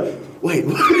was like, wait,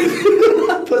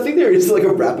 what? But I think there is like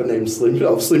a rapper named Slim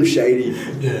Shady.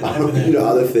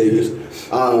 Other things.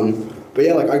 But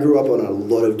yeah, like I grew up on a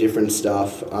lot of different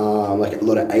stuff, like a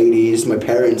lot of 80s. My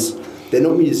parents, they're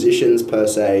not musicians per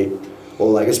se,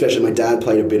 or like especially my dad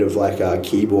played a bit of like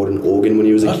keyboard and organ when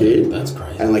he was a kid. That's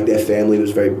great. And like their family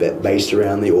was very based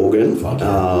around the organ.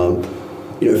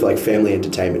 For like family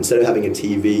entertainment. Instead of having a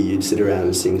TV, you'd sit around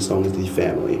and sing songs with your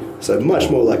family. So much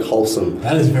more like wholesome.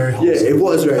 That is very wholesome. Yeah, it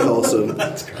was very wholesome.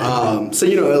 That's great. So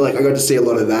like I got to see a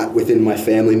lot of that within my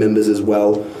family members as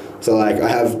well. So like I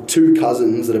have 2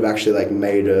 cousins that have actually like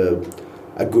made a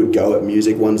good go at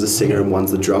music. One's a singer and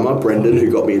one's the drummer, Brendan, who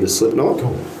got me into Slipknot.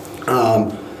 Cool.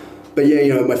 But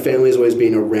yeah, my family's always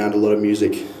been around a lot of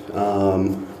music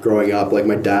growing up. Like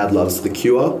my dad loves The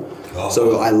Cure.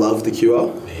 So I love The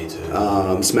Cure. Me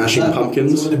too. Smashing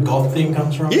Pumpkins. Is that where the goth thing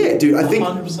comes from? Yeah, dude. I think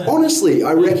 100%. honestly,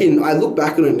 I reckon I look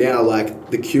back on it now.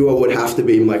 Like The Cure would have to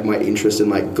be like my interest in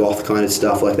like goth kind of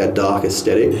stuff, like that dark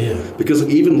aesthetic. Yeah. Because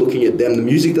even looking at them, the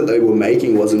music that they were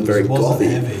making wasn't very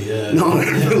gothy. Heavy, yeah. No,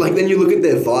 like then you look at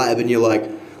their vibe and you're like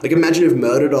imagine if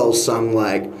Murder Dolls sung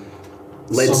like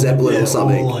Led Zeppelin or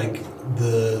something. Or like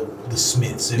the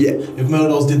Smiths. Yeah. If Murder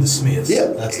Dolls did the Smiths, yeah,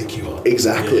 that's The Cure.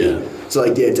 Exactly. Yeah. So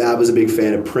like Dad was a big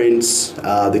fan of Prince,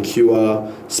 The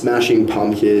Cure, Smashing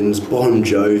Pumpkins, Bon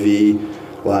Jovi,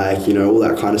 like all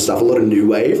that kind of stuff. A lot of new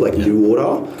wave, like New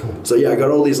Order. Cool. So yeah, I got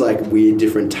all these like weird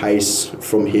different tastes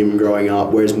from him growing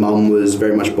up. Whereas Mum was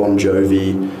very much Bon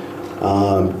Jovi,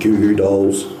 Goo Goo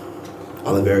Dolls,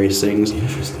 other various things.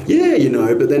 Interesting.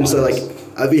 Yeah, but then so like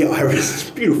Iris,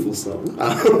 beautiful song.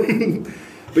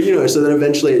 But so then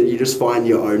eventually you just find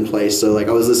your own place. So like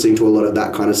I was listening to a lot of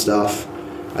that kind of stuff.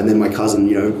 And then my cousin,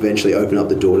 eventually opened up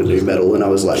the door to new metal, and I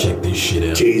was like, check this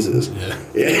shit out. Jesus.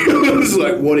 Yeah. I was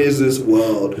like, what is this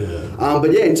world? Yeah.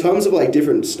 But yeah, in terms of like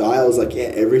different styles, like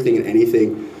everything and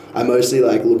anything, I mostly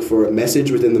like look for a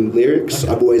message within the lyrics.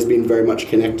 Okay. I've always been very much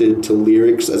connected to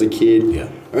lyrics as a kid. Yeah.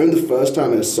 I remember the first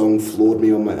time a song floored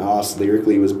me on my ass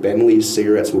lyrically was Ben Lee's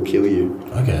Cigarettes Will Kill You.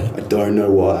 Okay. I don't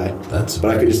know why. But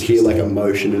I could just hear like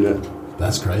emotion in it.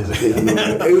 That's crazy. Yeah,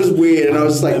 no, it was weird, and I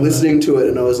was like listening to it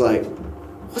and I was like,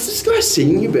 what's this guy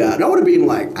singing about? And I would have been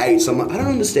like 8, so I'm like, I don't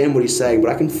understand what he's saying, but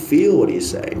I can feel what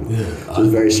he's saying. Yeah. So it was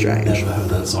very strange. I've never heard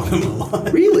that song in my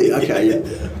life. Really? Okay.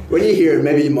 Yeah. When you hear it,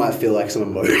 maybe you might feel like some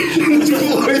emotions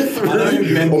flow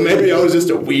through. Or maybe I was just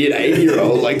a weird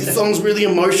 8-year-old. Like, this song's really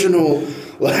emotional.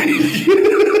 Like,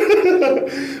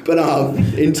 but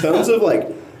in terms of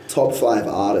like top 5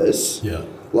 artists, Yeah.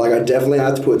 like I definitely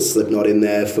have to put Slipknot in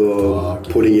there for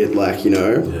putting it like,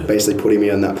 basically putting me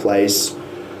in that place.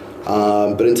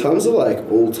 But in terms of like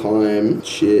all time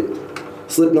shit,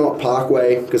 Slipknot,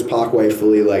 Parkway, because Parkway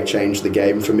fully like changed the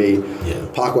game for me. Yeah.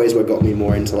 Parkway is what got me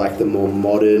more into like the more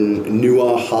modern,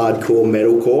 newer, hardcore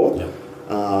metalcore. Yeah.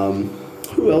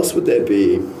 Who else would there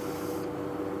be?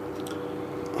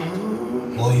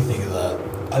 What do you think of that?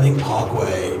 I think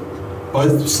Parkway,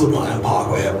 both Slipknot and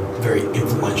Parkway are very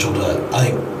influential to, I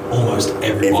think, almost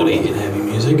everybody in heavy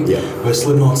music. Yeah. Where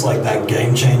Slipknot's like that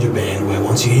game changer band where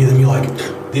once you hear them, you're like,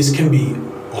 this can be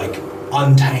like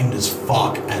untamed as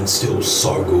fuck and still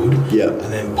so good. Yeah.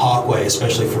 And then Parkway,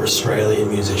 especially for Australian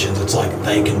musicians, it's like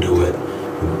they can do it,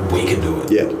 we can do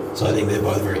it. Yeah. So I think they're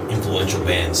both very influential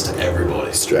bands to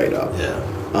everybody. Straight up. Yeah.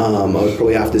 I would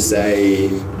probably have to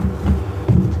say.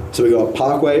 So we got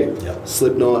Parkway,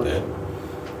 Slipknot. Yeah.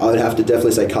 I would have to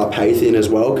definitely say Carpathian as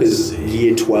well, because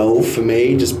year 12 for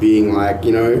me, just being like,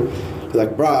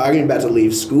 like, bro, I'm about to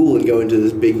leave school and go into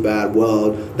this big bad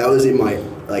world. That was in my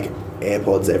like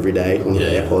AirPods every day, or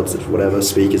AirPods, whatever,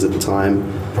 speakers at the time.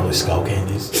 Probably Skull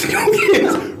Candies.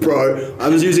 Bro, I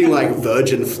was using like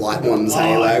Virgin flight ones.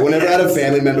 Like whenever I had a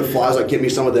family member fly, I was like, give me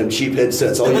some of them cheap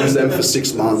headsets. I'll use them for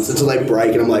 6 months until they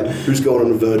break, and I'm like, who's going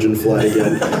on a Virgin flight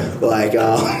again? Like,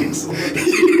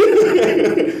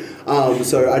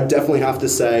 so I definitely have to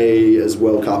say as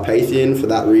well Carpathian for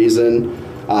that reason,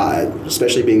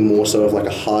 especially being more sort of like a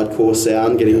hardcore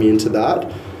sound, getting me into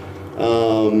that.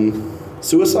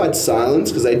 Suicide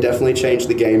Silence, because they definitely changed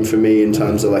the game for me in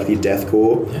terms of like the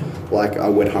deathcore. Yeah. Like I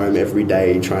went home every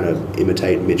day trying to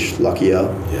imitate Mitch Luckier.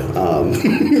 Yeah.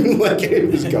 Like it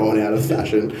was going out of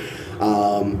fashion.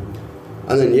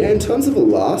 And then in terms of the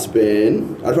last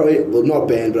band, I'd probably, well, not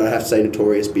band, but I'd have to say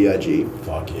Notorious B.I.G.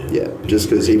 Fuck yeah. Yeah, just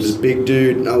because he was a big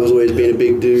dude, and I was always being a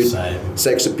big dude. Same.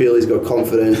 Sex appeal, he's got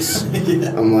confidence.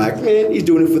 I'm like, man, he's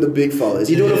doing it for the big fellas.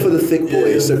 He's doing it for the thick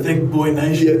boys. So thick boy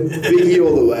nation. Yeah, Biggie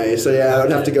all the way. So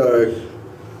I'd have to go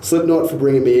Slipknot for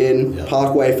bringing me in,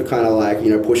 Parkway for kind of like,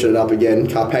 pushing it up again,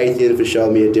 Carpathian for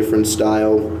showing me a different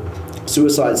style,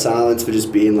 Suicide Silence for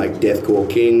just being like deathcore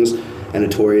kings, and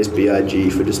Notorious B.I.G.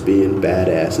 for just being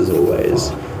badass as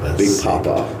always. Big sick.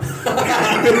 Papa.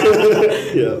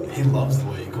 Yeah. He loves the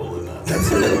way you call him that. That's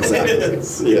it,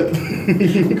 exactly. Yeah.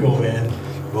 Cool, man.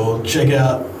 Well, check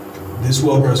out This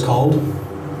World Grows Cold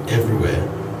everywhere.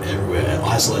 And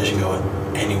Isolation going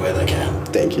anywhere they can.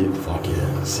 Thank you. Fuck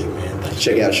yeah. Sick, man. Thank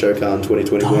Check you. out Shokan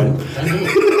 2021. Don't do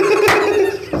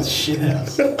it. It's shit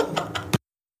house. There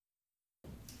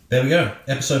we go.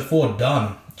 Episode 4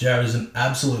 done. Jared is an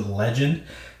absolute legend.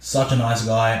 Such a nice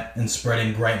guy and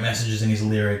spreading great messages in his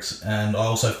lyrics. And I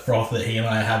also froth that he and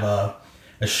I have a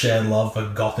shared love for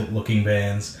gothic looking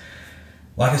bands.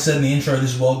 Like I said in the intro,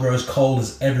 This World Grows Cold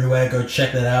is everywhere. Go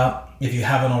check that out if you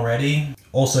haven't already.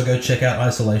 Also go check out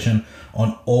Isolation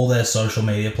on all their social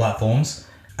media platforms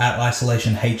at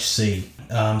IsolationHC.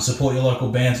 Support your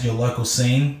local bands and your local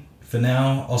scene. For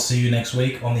now, I'll see you next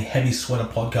week on the Heavy Sweater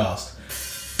Podcast.